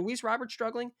 when Luis Robert's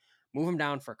struggling, move him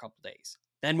down for a couple days,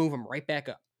 then move him right back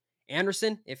up.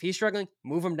 Anderson, if he's struggling,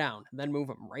 move him down, then move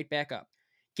him right back up.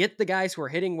 Get the guys who are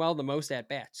hitting well the most at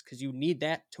bats because you need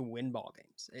that to win ball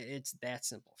games. It's that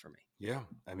simple for me. Yeah,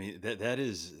 I mean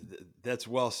that's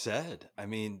well said. I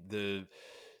mean the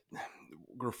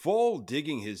Grifol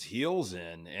digging his heels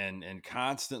in and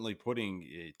constantly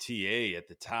putting TA at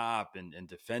the top and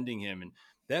defending him, and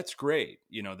that's great.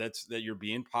 That's that you're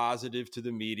being positive to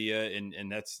the media, and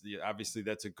that's obviously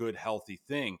that's a good healthy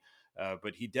thing.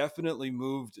 But he definitely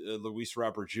moved Luis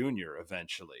Robert Jr.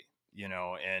 eventually,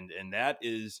 and that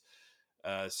is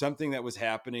something that was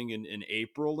happening in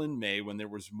April and May when there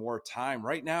was more time.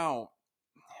 Right now,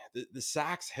 the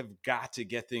Sox have got to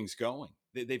get things going.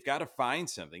 They've got to find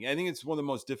something. I think it's one of the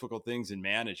most difficult things in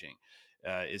managing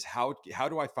is how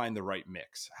do I find the right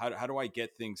mix? How do I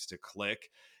get things to click?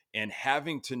 And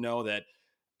having to know that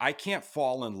I can't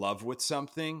fall in love with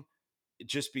something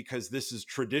just because this is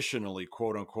traditionally,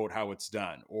 quote unquote, how it's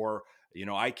done. Or,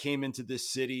 I came into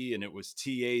this city and it was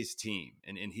TA's team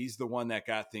and he's the one that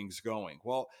got things going.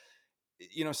 Well,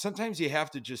 sometimes you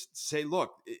have to just say,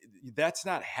 look, that's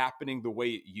not happening the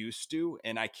way it used to.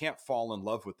 And I can't fall in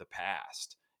love with the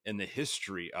past and the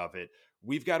history of it.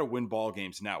 We've got to win ball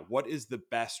games now. What is the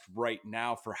best right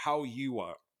now for how you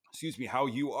are? How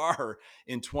you are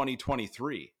in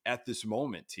 2023 at this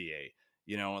moment, TA.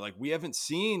 Like we haven't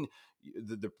seen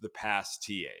the past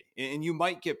TA, and you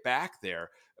might get back there,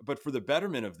 but for the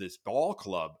betterment of this ball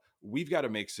club, we've got to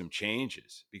make some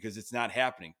changes because it's not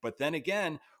happening. But then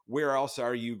again, where else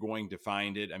are you going to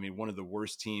find it? I mean, one of the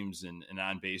worst teams in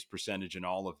on base percentage in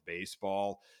all of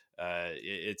baseball.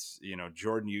 It's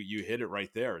Jordan, you hit it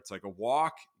right there. It's like a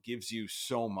walk gives you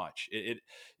so much.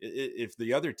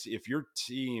 If your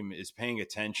team is paying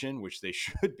attention, which they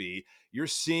should be, you're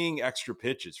seeing extra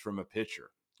pitches from a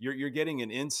pitcher. You're getting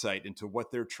an insight into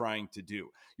what they're trying to do.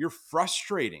 You're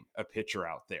frustrating a pitcher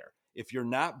out there if you're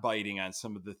not biting on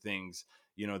some of the things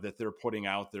that they're putting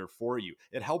out there for you.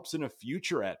 It helps in a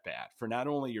future at bat for not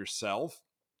only yourself,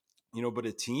 but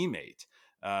a teammate.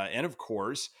 And of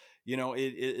course,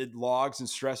 it logs and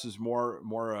stresses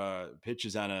more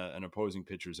pitches on an opposing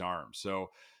pitcher's arm. So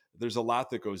there's a lot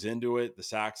that goes into it. The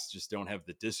Sox just don't have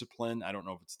the discipline. I don't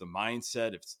know if it's the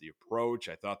mindset, if it's the approach.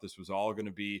 I thought this was all going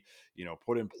to be,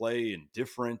 put in play and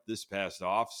different this past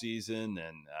offseason.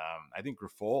 And I think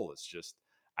Grifol is just,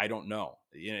 I don't know.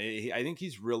 I think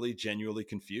he's really genuinely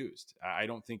confused. I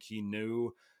don't think he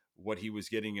knew what he was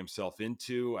getting himself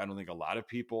into. I don't think a lot of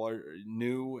people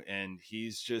knew, and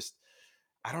he's just,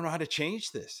 I don't know how to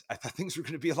change this. I thought things were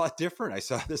going to be a lot different. I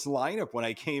saw this lineup when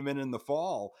I came in the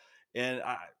fall, and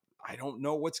I don't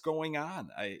know what's going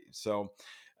on.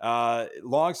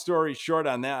 Long story short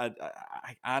on that,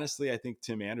 honestly, I think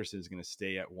Tim Anderson is going to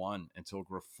stay at 1 until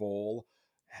Grifol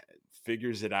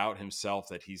figures it out himself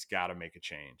that he's got to make a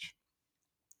change.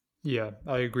 Yeah,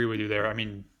 I agree with you there. I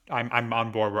mean, I'm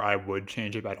on board where I would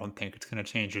change it, but I don't think it's going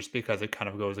to change just because it kind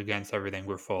of goes against everything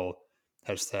Grifol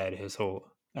has said, his whole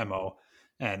MO.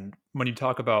 And when you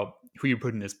talk about who you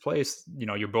put in his place,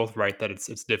 you're both right that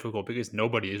it's difficult because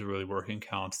nobody is really working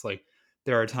counts. Like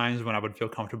there are times when I would feel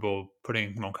comfortable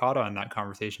putting Moncada in that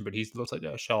conversation, but he looks like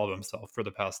a shell of himself for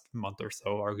the past month or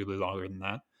so, arguably longer than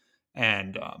that.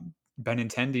 And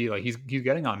Benintendi, like he's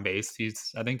getting on base.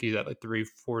 I think he's at like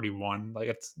 341. Like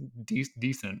it's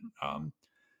decent.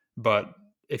 But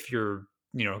if you're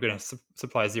going to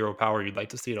supply zero power, you'd like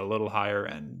to see it a little higher.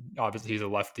 And obviously he's a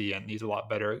lefty, and he's a lot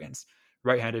better against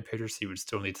right-handed pitchers. He would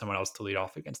still need someone else to lead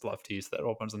off against lefties. That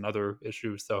opens another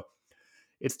issue. So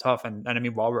it's tough. And I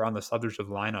mean, while we're on the subject of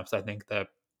lineups, I think that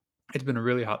it's been a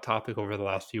really hot topic over the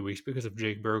last few weeks because of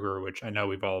Jake Berger, which I know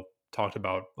we've all talked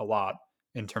about a lot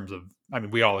in terms of, I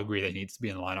mean, we all agree that he needs to be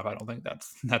in the lineup. I don't think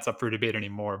that's up for debate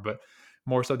anymore, but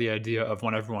more so the idea of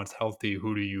when everyone's healthy,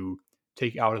 who do you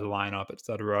take out of the lineup,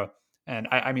 etc. And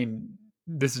I mean,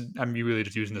 I'm really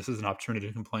just using this as an opportunity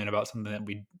to complain about something that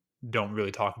we don't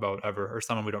really talk about ever, or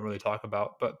someone we don't really talk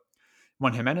about. But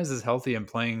when Jimenez is healthy and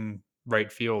playing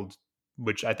right field,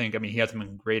 which I think, I mean, he hasn't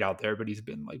been great out there, but he's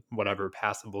been like whatever,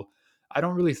 passable. I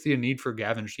don't really see a need for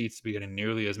Gavin Sheets to be getting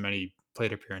nearly as many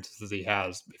plate appearances as he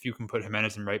has if you can put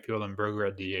Jimenez in right field and Berger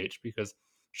at DH, because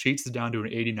Sheets is down to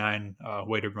an 89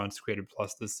 weighted runs created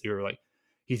plus this year. Like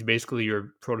he's basically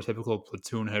your prototypical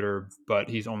platoon hitter, but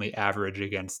he's only average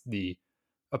against the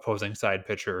opposing side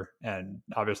pitcher, and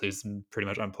obviously is pretty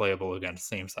much unplayable against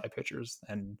same side pitchers.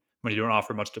 And when you don't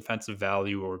offer much defensive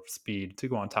value or speed to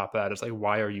go on top of that, it's like,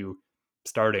 why are you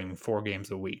starting 4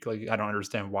 games a week? Like, I don't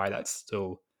understand why that's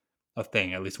still a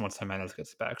thing, at least once Jimenez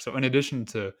gets back. So in addition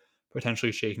to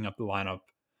potentially shaking up the lineup,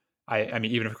 I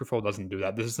mean, even if Grifol doesn't do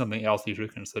that, this is something else you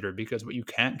should consider, because what you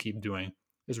can't keep doing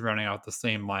is running out the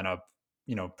same lineup,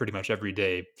 pretty much every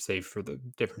day, save for the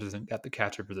differences at the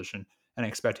catcher position, and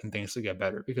expecting things to get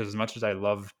better. Because as much as I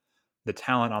love the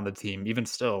talent on the team, even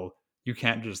still, you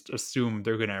can't just assume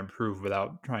they're going to improve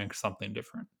without trying something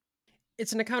different.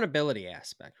 It's an accountability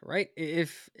aspect, right?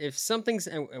 If something's,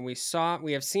 and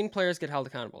we have seen players get held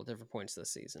accountable at different points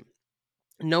this season.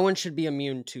 No one should be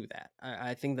immune to that.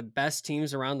 I think the best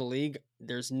teams around the league,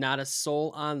 there's not a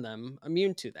soul on them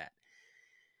immune to that.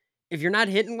 If you're not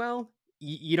hitting well,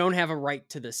 you don't have a right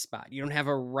to this spot. You don't have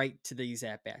a right to these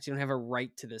at bats. You don't have a right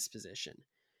to this position.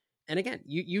 And again,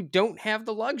 you don't have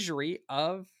the luxury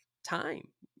of time.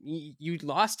 You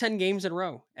lost 10 games in a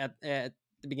row at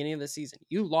the beginning of the season.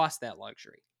 You lost that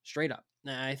luxury straight up.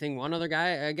 And I think one other guy,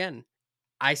 again,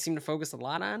 I seem to focus a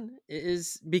lot on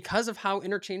is, because of how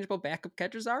interchangeable backup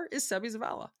catchers are, is Sebi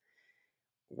Zavala.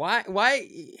 Why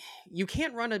you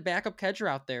can't run a backup catcher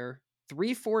out there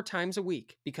 3-4 times a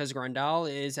week because Grandal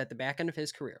is at the back end of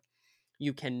his career.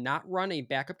 You cannot run a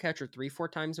backup catcher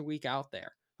 3-4 times a week out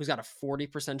there who's got a 40%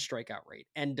 strikeout rate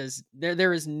and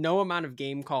there is no amount of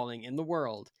game calling in the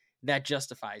world that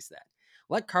justifies that.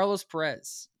 Let Carlos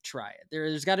Perez try it.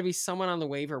 There's got to be someone on the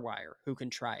waiver wire who can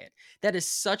try it. That is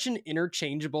such an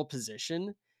interchangeable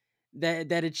position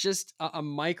that it's just a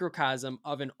microcosm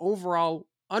of an overall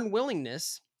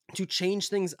unwillingness to change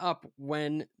things up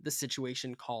when the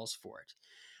situation calls for it.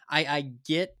 I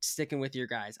get sticking with your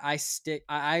guys.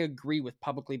 I agree with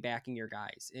publicly backing your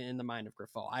guys in the mind of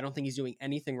Grifol. I don't think he's doing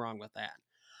anything wrong with that.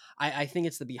 I think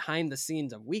it's the behind the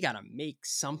scenes of we got to make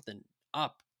something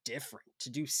up different, to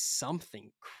do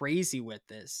something crazy with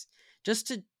this, just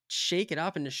to shake it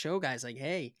up and to show guys like,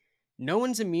 hey, no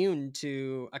one's immune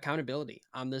to accountability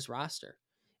on this roster.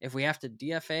 If we have to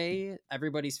DFA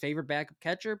everybody's favorite backup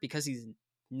catcher because he's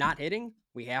not hitting,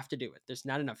 we have to do it. There's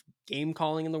not enough game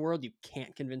calling in the world. You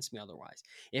can't convince me otherwise.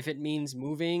 If it means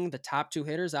moving the top 2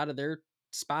 hitters out of their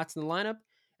spots in the lineup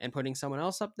and putting someone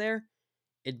else up there,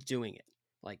 it's doing it.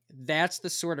 Like, that's the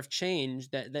sort of change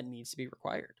that needs to be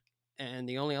required. And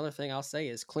the only other thing I'll say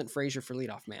is Clint Frazier for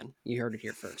leadoff man. You heard it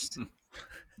here first.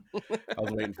 I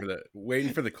was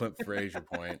waiting for the Clint Frazier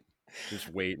point. Just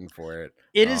waiting for it.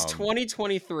 It is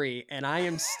 2023, and I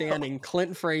am standing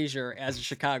Clint Frazier as a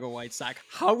Chicago White Sox.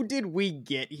 How did we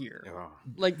get here?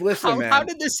 Like, listen, how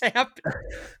did this happen?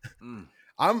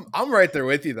 I'm right there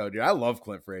with you though, dude. I love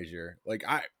Clint Frazier. Like,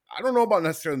 I don't know about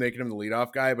necessarily making him the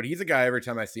leadoff guy, but he's a guy every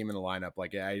time I see him in the lineup.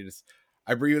 Like, yeah,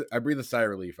 I breathe a sigh of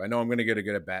relief. I know I'm going to get a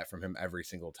good at bat from him every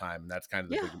single time, and that's kind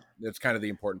of the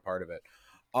important part of it.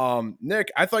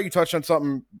 Nick, I thought you touched on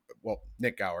something. Well,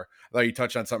 Nik Gaur. I thought you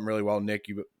touched on something really well. Nick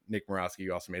Murawski,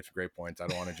 you also made some great points. I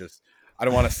don't want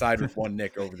to side with one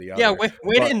Nick over the other. Yeah, way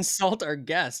to insult our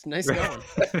guest. Nice going.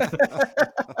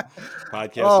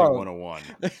 Podcasting 101.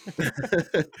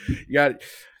 You got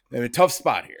a tough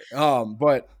spot here.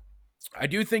 But I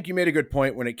do think you made a good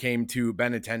point when it came to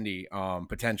Benintendi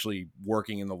potentially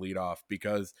working in the leadoff,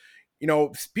 because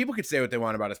people could say what they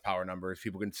want about his power numbers.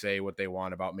 People can say what they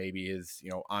want about maybe his,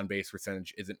 on base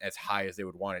percentage isn't as high as they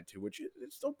would want it to, which is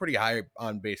still pretty high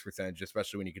on base percentage,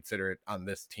 especially when you consider it on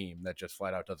this team that just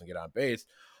flat out doesn't get on base.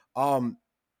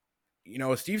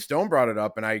 Steve Stone brought it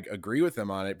up, and I agree with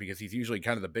him on it because he's usually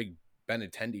kind of the big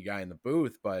Benintendi guy in the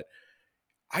booth, but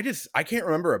I can't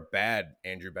remember a bad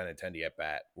Andrew Benintendi at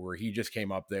bat where he just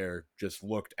came up there, just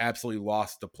looked absolutely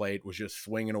lost the plate, was just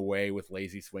swinging away with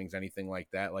lazy swings, anything like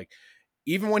that. Like,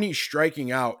 even when he's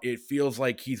striking out, it feels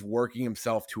like he's working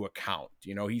himself to account.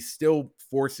 He's still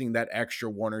forcing that extra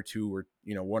one or two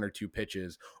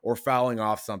pitches or fouling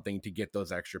off something to get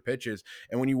those extra pitches.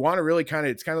 And when you want to really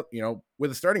it's kind of,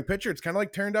 with a starting pitcher, it's kind of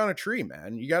like tearing down a tree,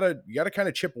 man. You gotta kind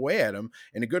of chip away at him.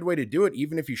 And a good way to do it,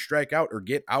 even if you strike out or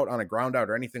get out on a ground out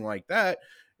or anything like that,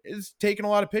 is taking a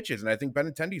lot of pitches. And I think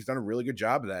Benintendi's done a really good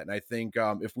job of that. And I think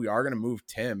if we are going to move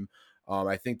Tim,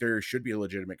 I think there should be a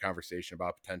legitimate conversation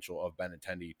about potential of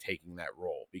Benintendi taking that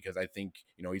role, because I think,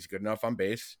 he's good enough on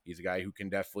base. He's a guy who can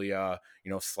definitely,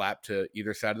 slap to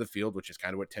either side of the field, which is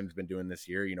kind of what Tim's been doing this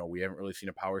year. We haven't really seen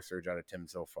a power surge out of Tim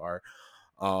so far.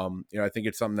 I think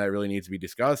it's something that really needs to be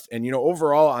discussed. And,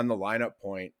 overall on the lineup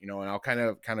point, and I'll kind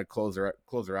of close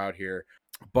her out here,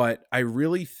 but I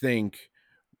really think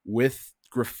with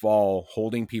Grifol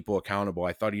holding people accountable,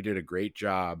 I thought he did a great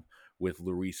job with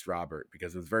Luis Robert,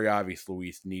 because it was very obvious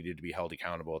Luis needed to be held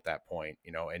accountable at that point,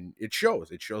 and it shows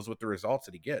with the results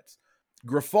that he gets.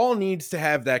 Grifol needs to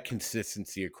have that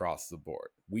consistency across the board.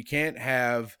 We can't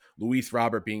have Luis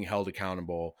Robert being held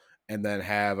accountable and then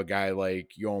have a guy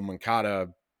like Yoel Moncada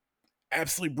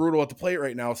absolutely brutal at the plate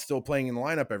right now, still playing in the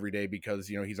lineup every day because,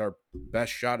 he's our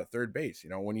best shot at third base.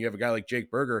 When you have a guy like Jake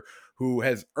Berger who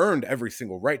has earned every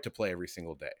single right to play every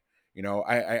single day.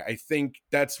 I think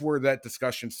that's where that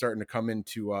discussion's starting to come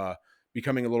into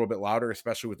becoming a little bit louder,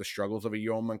 especially with the struggles of a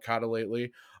Yoel Moncada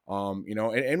lately.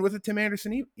 And with a Tim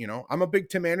Anderson, I'm a big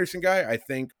Tim Anderson guy. I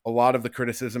think a lot of the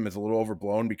criticism is a little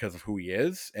overblown because of who he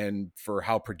is and for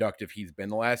how productive he's been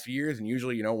the last few years. And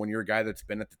usually, when you're a guy that's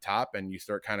been at the top and you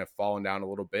start kind of falling down a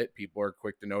little bit, people are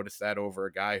quick to notice that over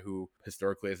a guy who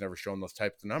historically has never shown those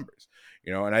types of numbers.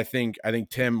 And I think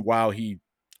Tim, while he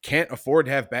can't afford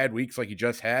to have bad weeks like he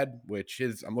just had,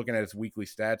 I'm looking at his weekly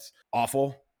stats,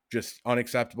 awful, just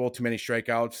unacceptable, too many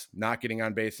strikeouts, not getting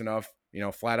on base enough,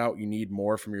 flat out, you need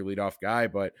more from your leadoff guy.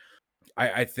 But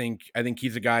I think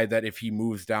he's a guy that if he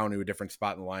moves down to a different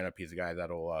spot in the lineup, he's a guy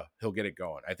that'll he'll get it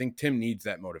going. I think Tim needs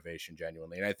that motivation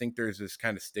genuinely, and I think there's this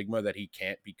kind of stigma that he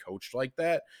can't be coached like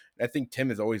that. And I think Tim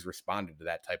has always responded to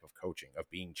that type of coaching, of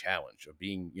being challenged, of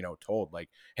being told like,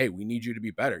 hey, we need you to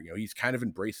be better. He's kind of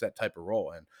embraced that type of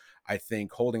role, and I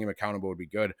think holding him accountable would be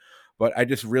good. But I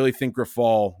just really think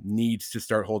Grifol needs to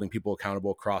start holding people accountable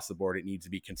across the board. It needs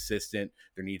to be consistent.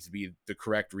 There needs to be the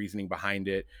correct reasoning behind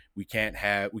it. We can't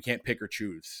pick or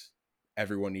choose.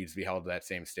 Everyone needs to be held to that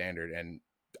same standard. And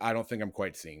I don't think I'm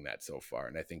quite seeing that so far.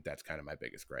 And I think that's kind of my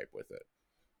biggest gripe with it.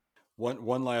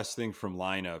 One last thing from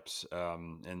lineups,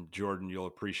 and Jordan, you'll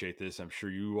appreciate this. I'm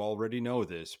sure you already know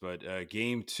this, but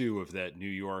game 2 of that New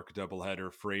York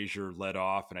doubleheader, Frazier led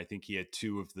off, and I think he had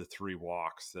 2 of the 3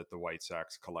 walks that the White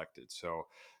Sox collected. So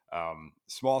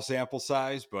small sample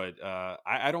size, but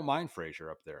I don't mind Frazier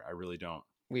up there. I really don't.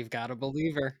 We've got a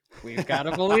believer. We've got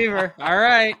a believer. All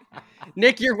right.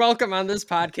 Nick, you're welcome on this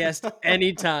podcast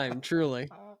anytime, truly.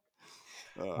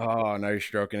 Oh, now you're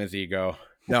stroking his ego.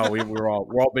 No, we're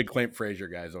all big Clint Frazier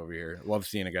guys over here. Love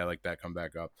seeing a guy like that come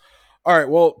back up. All right,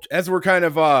 well, as we're kind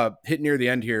of hitting near the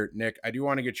end here, Nick, I do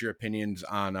want to get your opinions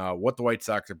on what the White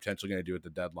Sox are potentially going to do at the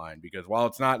deadline, because while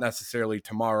it's not necessarily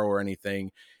tomorrow or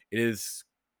anything, it is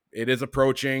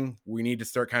approaching. We need to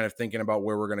start kind of thinking about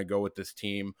where we're going to go with this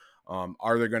team.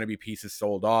 Are there going to be pieces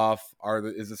sold off?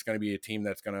 Is this going to be a team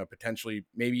that's going to potentially,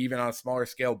 maybe even on a smaller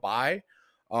scale, buy?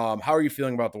 How are you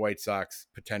feeling about the White Sox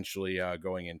potentially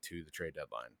going into the trade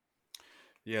deadline?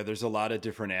 Yeah, there's a lot of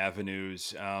different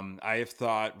avenues. I have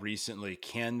thought recently,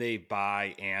 can they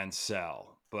buy and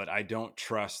sell? But I don't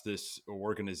trust this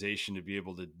organization to be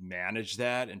able to manage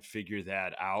that and figure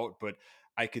that out. But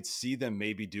I could see them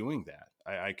maybe doing that.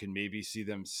 I can maybe see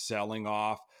them selling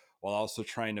off while also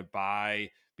trying to buy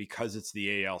because it's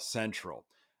the AL Central.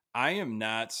 I am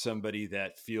not somebody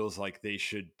that feels like they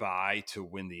should buy to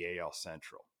win the AL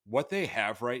Central. What they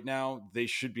have right now, they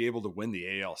should be able to win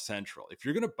the AL Central. If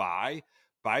you're going to buy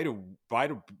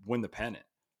to win the pennant,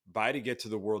 buy to get to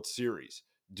the World Series.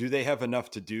 Do they have enough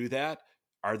to do that?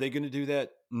 Are they going to do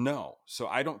that? No. So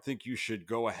I don't think you should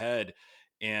go ahead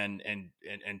and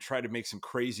try to make some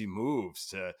crazy moves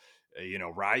to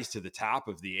rise to the top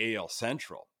of the AL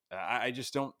Central. I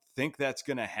just don't think that's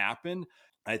going to happen.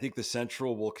 I think the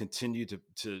Central will continue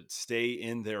to stay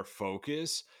in their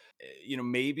focus.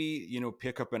 Maybe,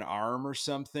 pick up an arm or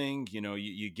something,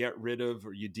 you get rid of,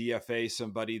 or you DFA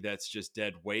somebody that's just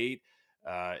dead weight,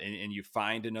 and you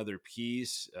find another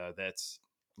piece that's,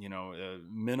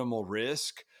 minimal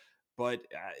risk. But,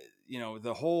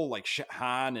 the whole like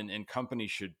Han and company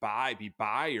should be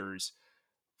buyers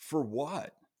for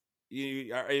what?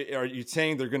 Are you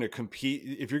saying they're going to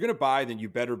compete? If you're going to buy, then you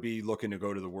better be looking to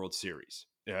go to the World Series.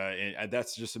 And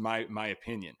that's just my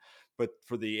opinion. But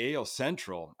for the AL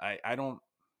Central, I don't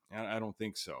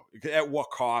think so. At what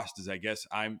cost is, I guess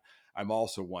I'm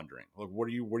also wondering. Like, what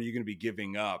are you going to be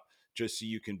giving up just so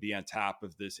you can be on top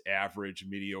of this average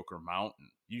mediocre mountain?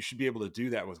 You should be able to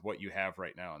do that with what you have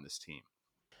right now on this team.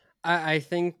 I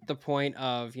think the point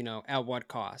of, at what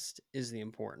cost is the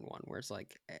important one, where it's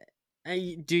like,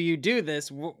 do you do this?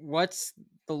 What's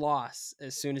the loss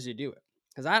as soon as you do it?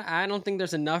 Because I don't think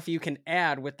there's enough you can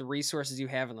add with the resources you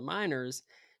have in the minors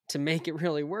to make it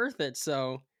really worth it.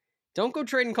 So don't go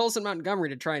trading Colson Montgomery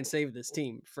to try and save this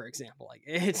team, for example. Like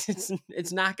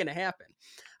it's not going to happen.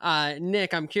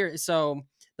 Nick, I'm curious. So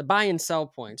the buy and sell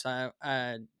points,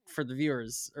 for the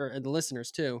viewers or the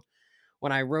listeners too,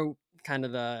 when I wrote kind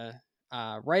of the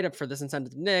write up for this and sent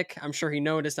it to Nick, I'm sure he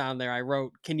noticed on there I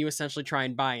wrote, "Can you essentially try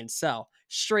and buy and sell?"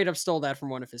 Straight up stole that from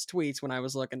one of his tweets when I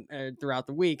was looking throughout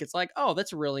the week. It's like, oh,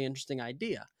 that's a really interesting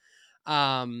idea.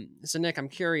 So Nick, I'm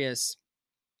curious,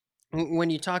 when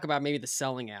you talk about maybe the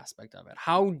selling aspect of it,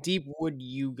 how deep would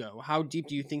you go? How deep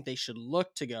do you think they should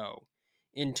look to go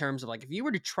in terms of, like, if you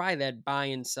were to try that buy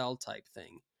and sell type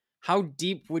thing, how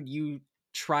deep would you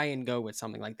try and go with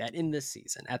something like that in this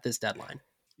season at this deadline?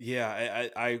 Yeah,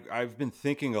 I've been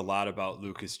thinking a lot about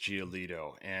Lucas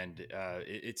Giolito, and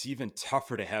it's even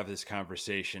tougher to have this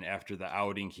conversation after the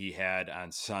outing he had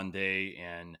on Sunday.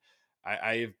 And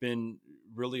I have been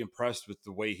really impressed with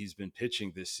the way he's been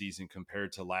pitching this season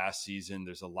compared to last season.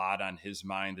 There's a lot on his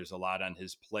mind. There's a lot on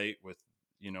his plate with,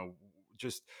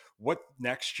 just what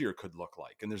next year could look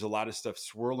like. And there's a lot of stuff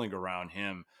swirling around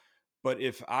him. But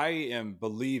if I am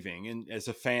believing, and as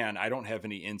a fan, I don't have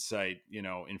any insight,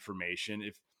 information.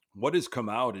 If what has come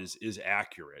out is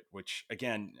accurate, which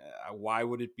again, why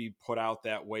would it be put out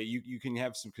that way? You can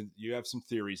have some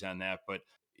theories on that, but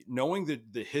knowing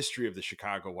the history of the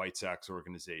Chicago White Sox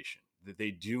organization, that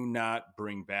they do not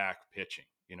bring back pitching.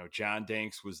 John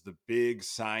Danks was the big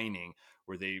signing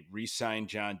where they re-signed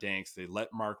John Danks. They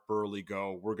let Mark Burley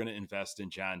go. We're going to invest in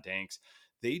John Danks.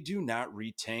 They do not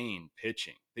retain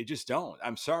pitching. They just don't.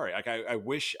 I'm sorry. Like I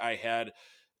wish I had,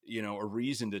 a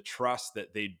reason to trust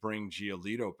that they'd bring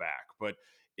Giolito back. But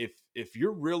if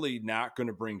you're really not going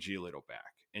to bring Giolito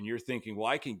back and you're thinking, well,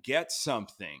 I can get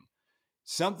something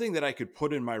that I could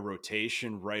put in my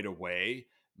rotation right away.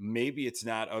 Maybe it's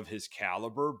not of his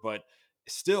caliber, but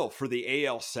still for the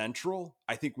AL Central,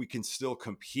 I think we can still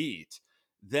compete.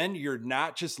 Then you're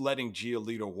not just letting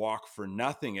Giolito walk for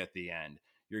nothing at the end.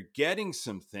 You're getting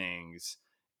some things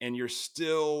and you're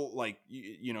still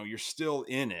you're still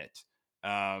in it.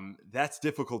 That's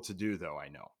difficult to do though, I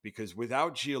know, because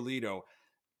without Giolito,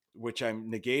 which I'm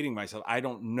negating myself, I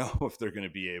don't know if they're going to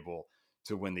be able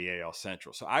to win the AL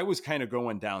Central. So I was kind of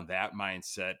going down that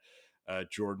mindset,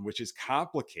 Jordan, which is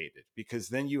complicated because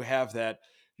then you have that,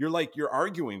 you're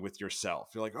arguing with yourself.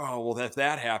 You're like, oh, well, if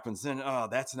that happens, then, oh,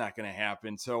 that's not going to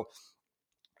happen. So,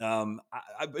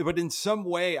 but in some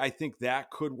way, I think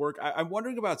that could work. I'm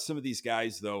wondering about some of these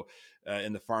guys, though,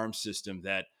 in the farm system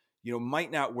that,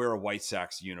 might not wear a White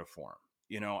Sox uniform.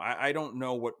 I don't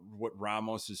know what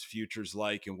Ramos's future's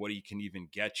like and what he can even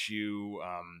get you.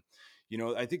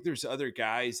 I think there's other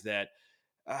guys that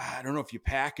I don't know if you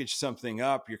package something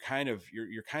up, you're kind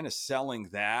of selling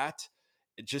that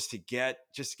just to get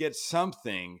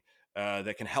something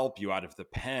that can help you out of the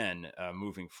pen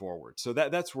moving forward. So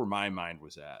that's where my mind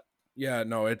was at. Yeah,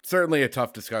 no, it's certainly a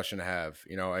tough discussion to have.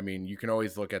 I mean, you can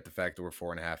always look at the fact that we're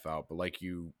 4.5 out, but like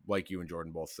you and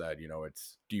Jordan both said,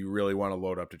 it's, do you really want to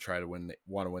load up to try to win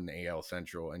the AL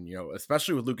Central? And,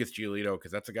 especially with Lucas Giolito,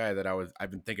 because that's a guy that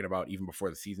I've been thinking about even before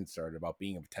the season started about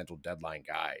being a potential deadline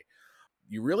guy.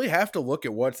 You really have to look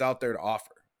at what's out there to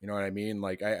offer. You know what I mean?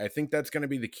 Like, I think that's going to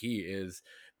be the key is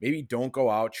maybe don't go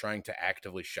out trying to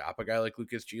actively shop a guy like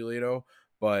Lucas Giolito,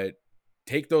 but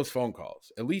take those phone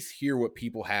calls, at least hear what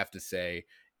people have to say,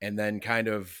 and then kind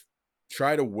of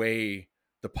try to weigh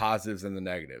the positives and the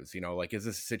negatives. Like, is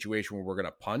this a situation where we're going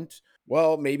to punt?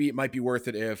 Well, maybe it might be worth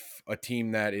it if a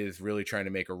team that is really trying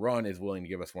to make a run is willing to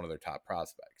give us one of their top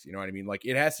prospects. You know what I mean? Like,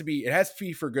 it has to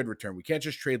be for good return. We can't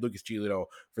just trade Lucas Giolito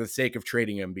for the sake of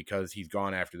trading him because he's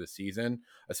gone after the season,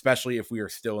 especially if we are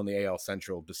still in the AL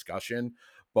Central discussion.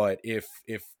 But if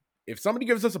somebody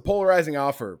gives us a polarizing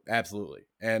offer, absolutely.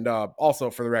 And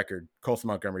also, for the record, Colson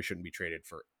Montgomery shouldn't be traded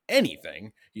for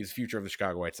anything. He's the future of the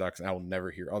Chicago White Sox, and I will never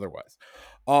hear otherwise.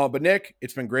 But Nick,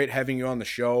 it's been great having you on the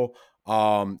show.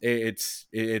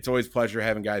 It's always a pleasure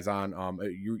having guys on.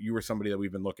 You were somebody that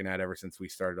we've been looking at ever since we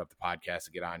started up the podcast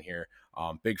to get on here.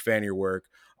 Big fan of your work.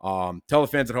 Tell the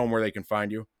fans at home where they can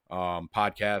find you.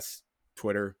 Podcasts,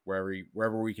 Twitter,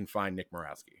 wherever we can find Nick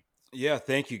Murawski. Yeah,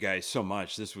 thank you guys so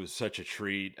much. This was such a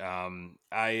treat. I'm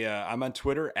on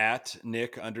Twitter at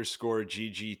Nick_GGTB.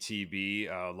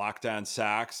 Locked On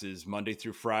Sox is Monday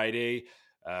through Friday.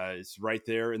 It's right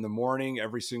there in the morning,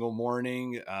 every single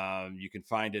morning. You can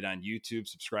find it on YouTube.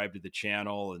 Subscribe to the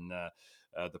channel and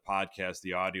the podcast.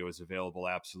 The audio is available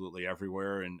absolutely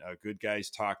everywhere. And Good Guys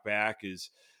Talk Back is.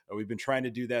 We've been trying to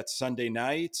do that Sunday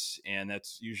nights, and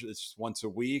that's usually it's once a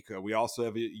week. We also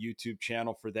have a YouTube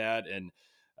channel for that, and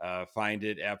find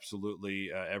it absolutely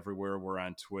everywhere. We're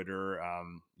on Twitter.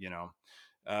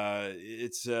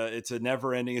 It's a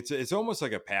never ending. It's almost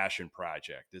like a passion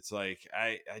project. It's like,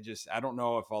 I don't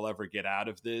know if I'll ever get out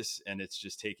of this, and it's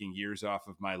just taking years off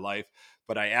of my life,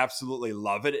 but I absolutely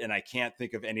love it. And I can't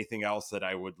think of anything else that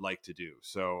I would like to do.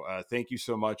 So thank you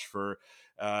so much for,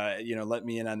 letting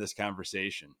me in on this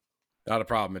conversation. Not a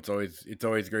problem. It's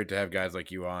always great to have guys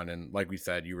like you on. And like we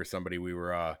said, you were somebody we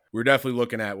were definitely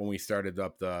looking at when we started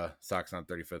up the Sox on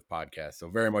 35th podcast. So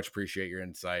very much appreciate your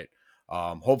insight.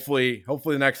 Hopefully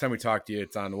the next time we talk to you,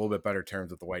 it's on a little bit better terms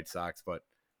with the White Sox. But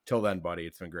till then, buddy,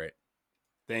 it's been great.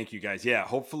 Thank you guys. Yeah,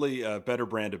 hopefully a better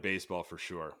brand of baseball for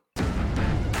sure.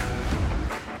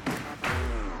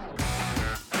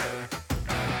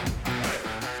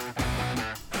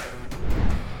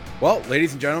 Well,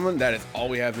 ladies and gentlemen, that is all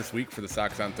we have this week for the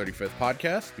Sox on 35th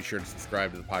podcast. Be sure to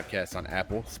subscribe to the podcast on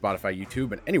Apple, Spotify,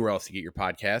 YouTube, and anywhere else you get your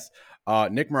podcasts.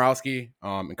 Nick Murawski,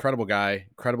 incredible guy,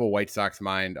 incredible White Sox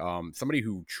mind, somebody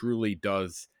who truly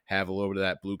does have a little bit of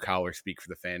that blue collar speak for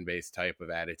the fan base type of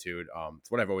attitude.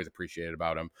 It's what I've always appreciated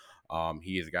about him.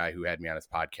 He is a guy who had me on his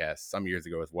podcast some years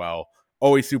ago as well.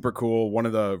 Always super cool. One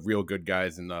of the real good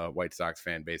guys in the White Sox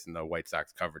fan base and the White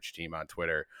Sox coverage team on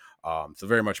Twitter. So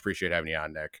very much appreciate having you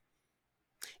on, Nick.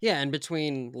 Yeah, and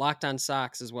between Locked On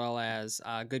Sox as well as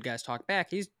Good Guys Talk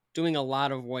Back, he's doing a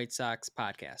lot of White Sox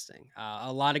podcasting.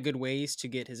 A lot of good ways to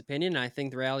get his opinion. And I think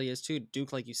the reality is too,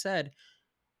 Duke, like you said,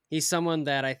 he's someone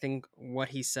that I think what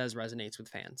he says resonates with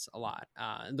fans a lot.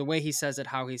 The way he says it,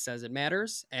 how he says it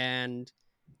matters. And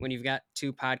when you've got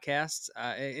two podcasts,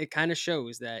 it kind of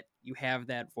shows that you have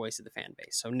that voice of the fan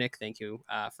base. So Nick, thank you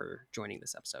for joining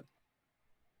this episode.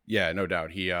 Yeah, no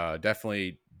doubt. He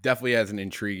definitely has an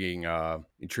intriguing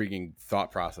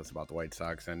thought process about the White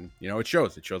Sox, and it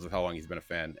shows with how long he's been a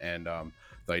fan, and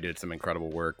he did some incredible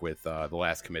work with the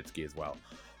last Comiskey as well.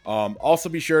 Also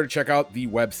be sure to check out the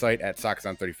website at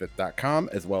soxon35th.com,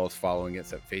 as well as following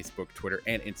us at Facebook, Twitter,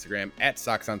 and Instagram at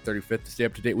soxon35th to stay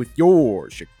up to date with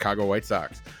your Chicago White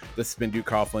Sox. This has been Duke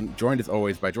Coughlin, joined as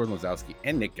always by Jordan Lazowski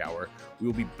and Nik Gaur. We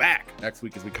will be back next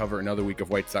week as we cover another week of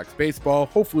White Sox baseball.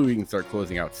 Hopefully we can start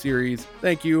closing out series.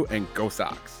 Thank you, and go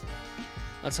Sox.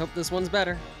 Let's hope this one's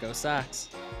better. Go Sox.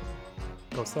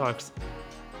 Go Sox.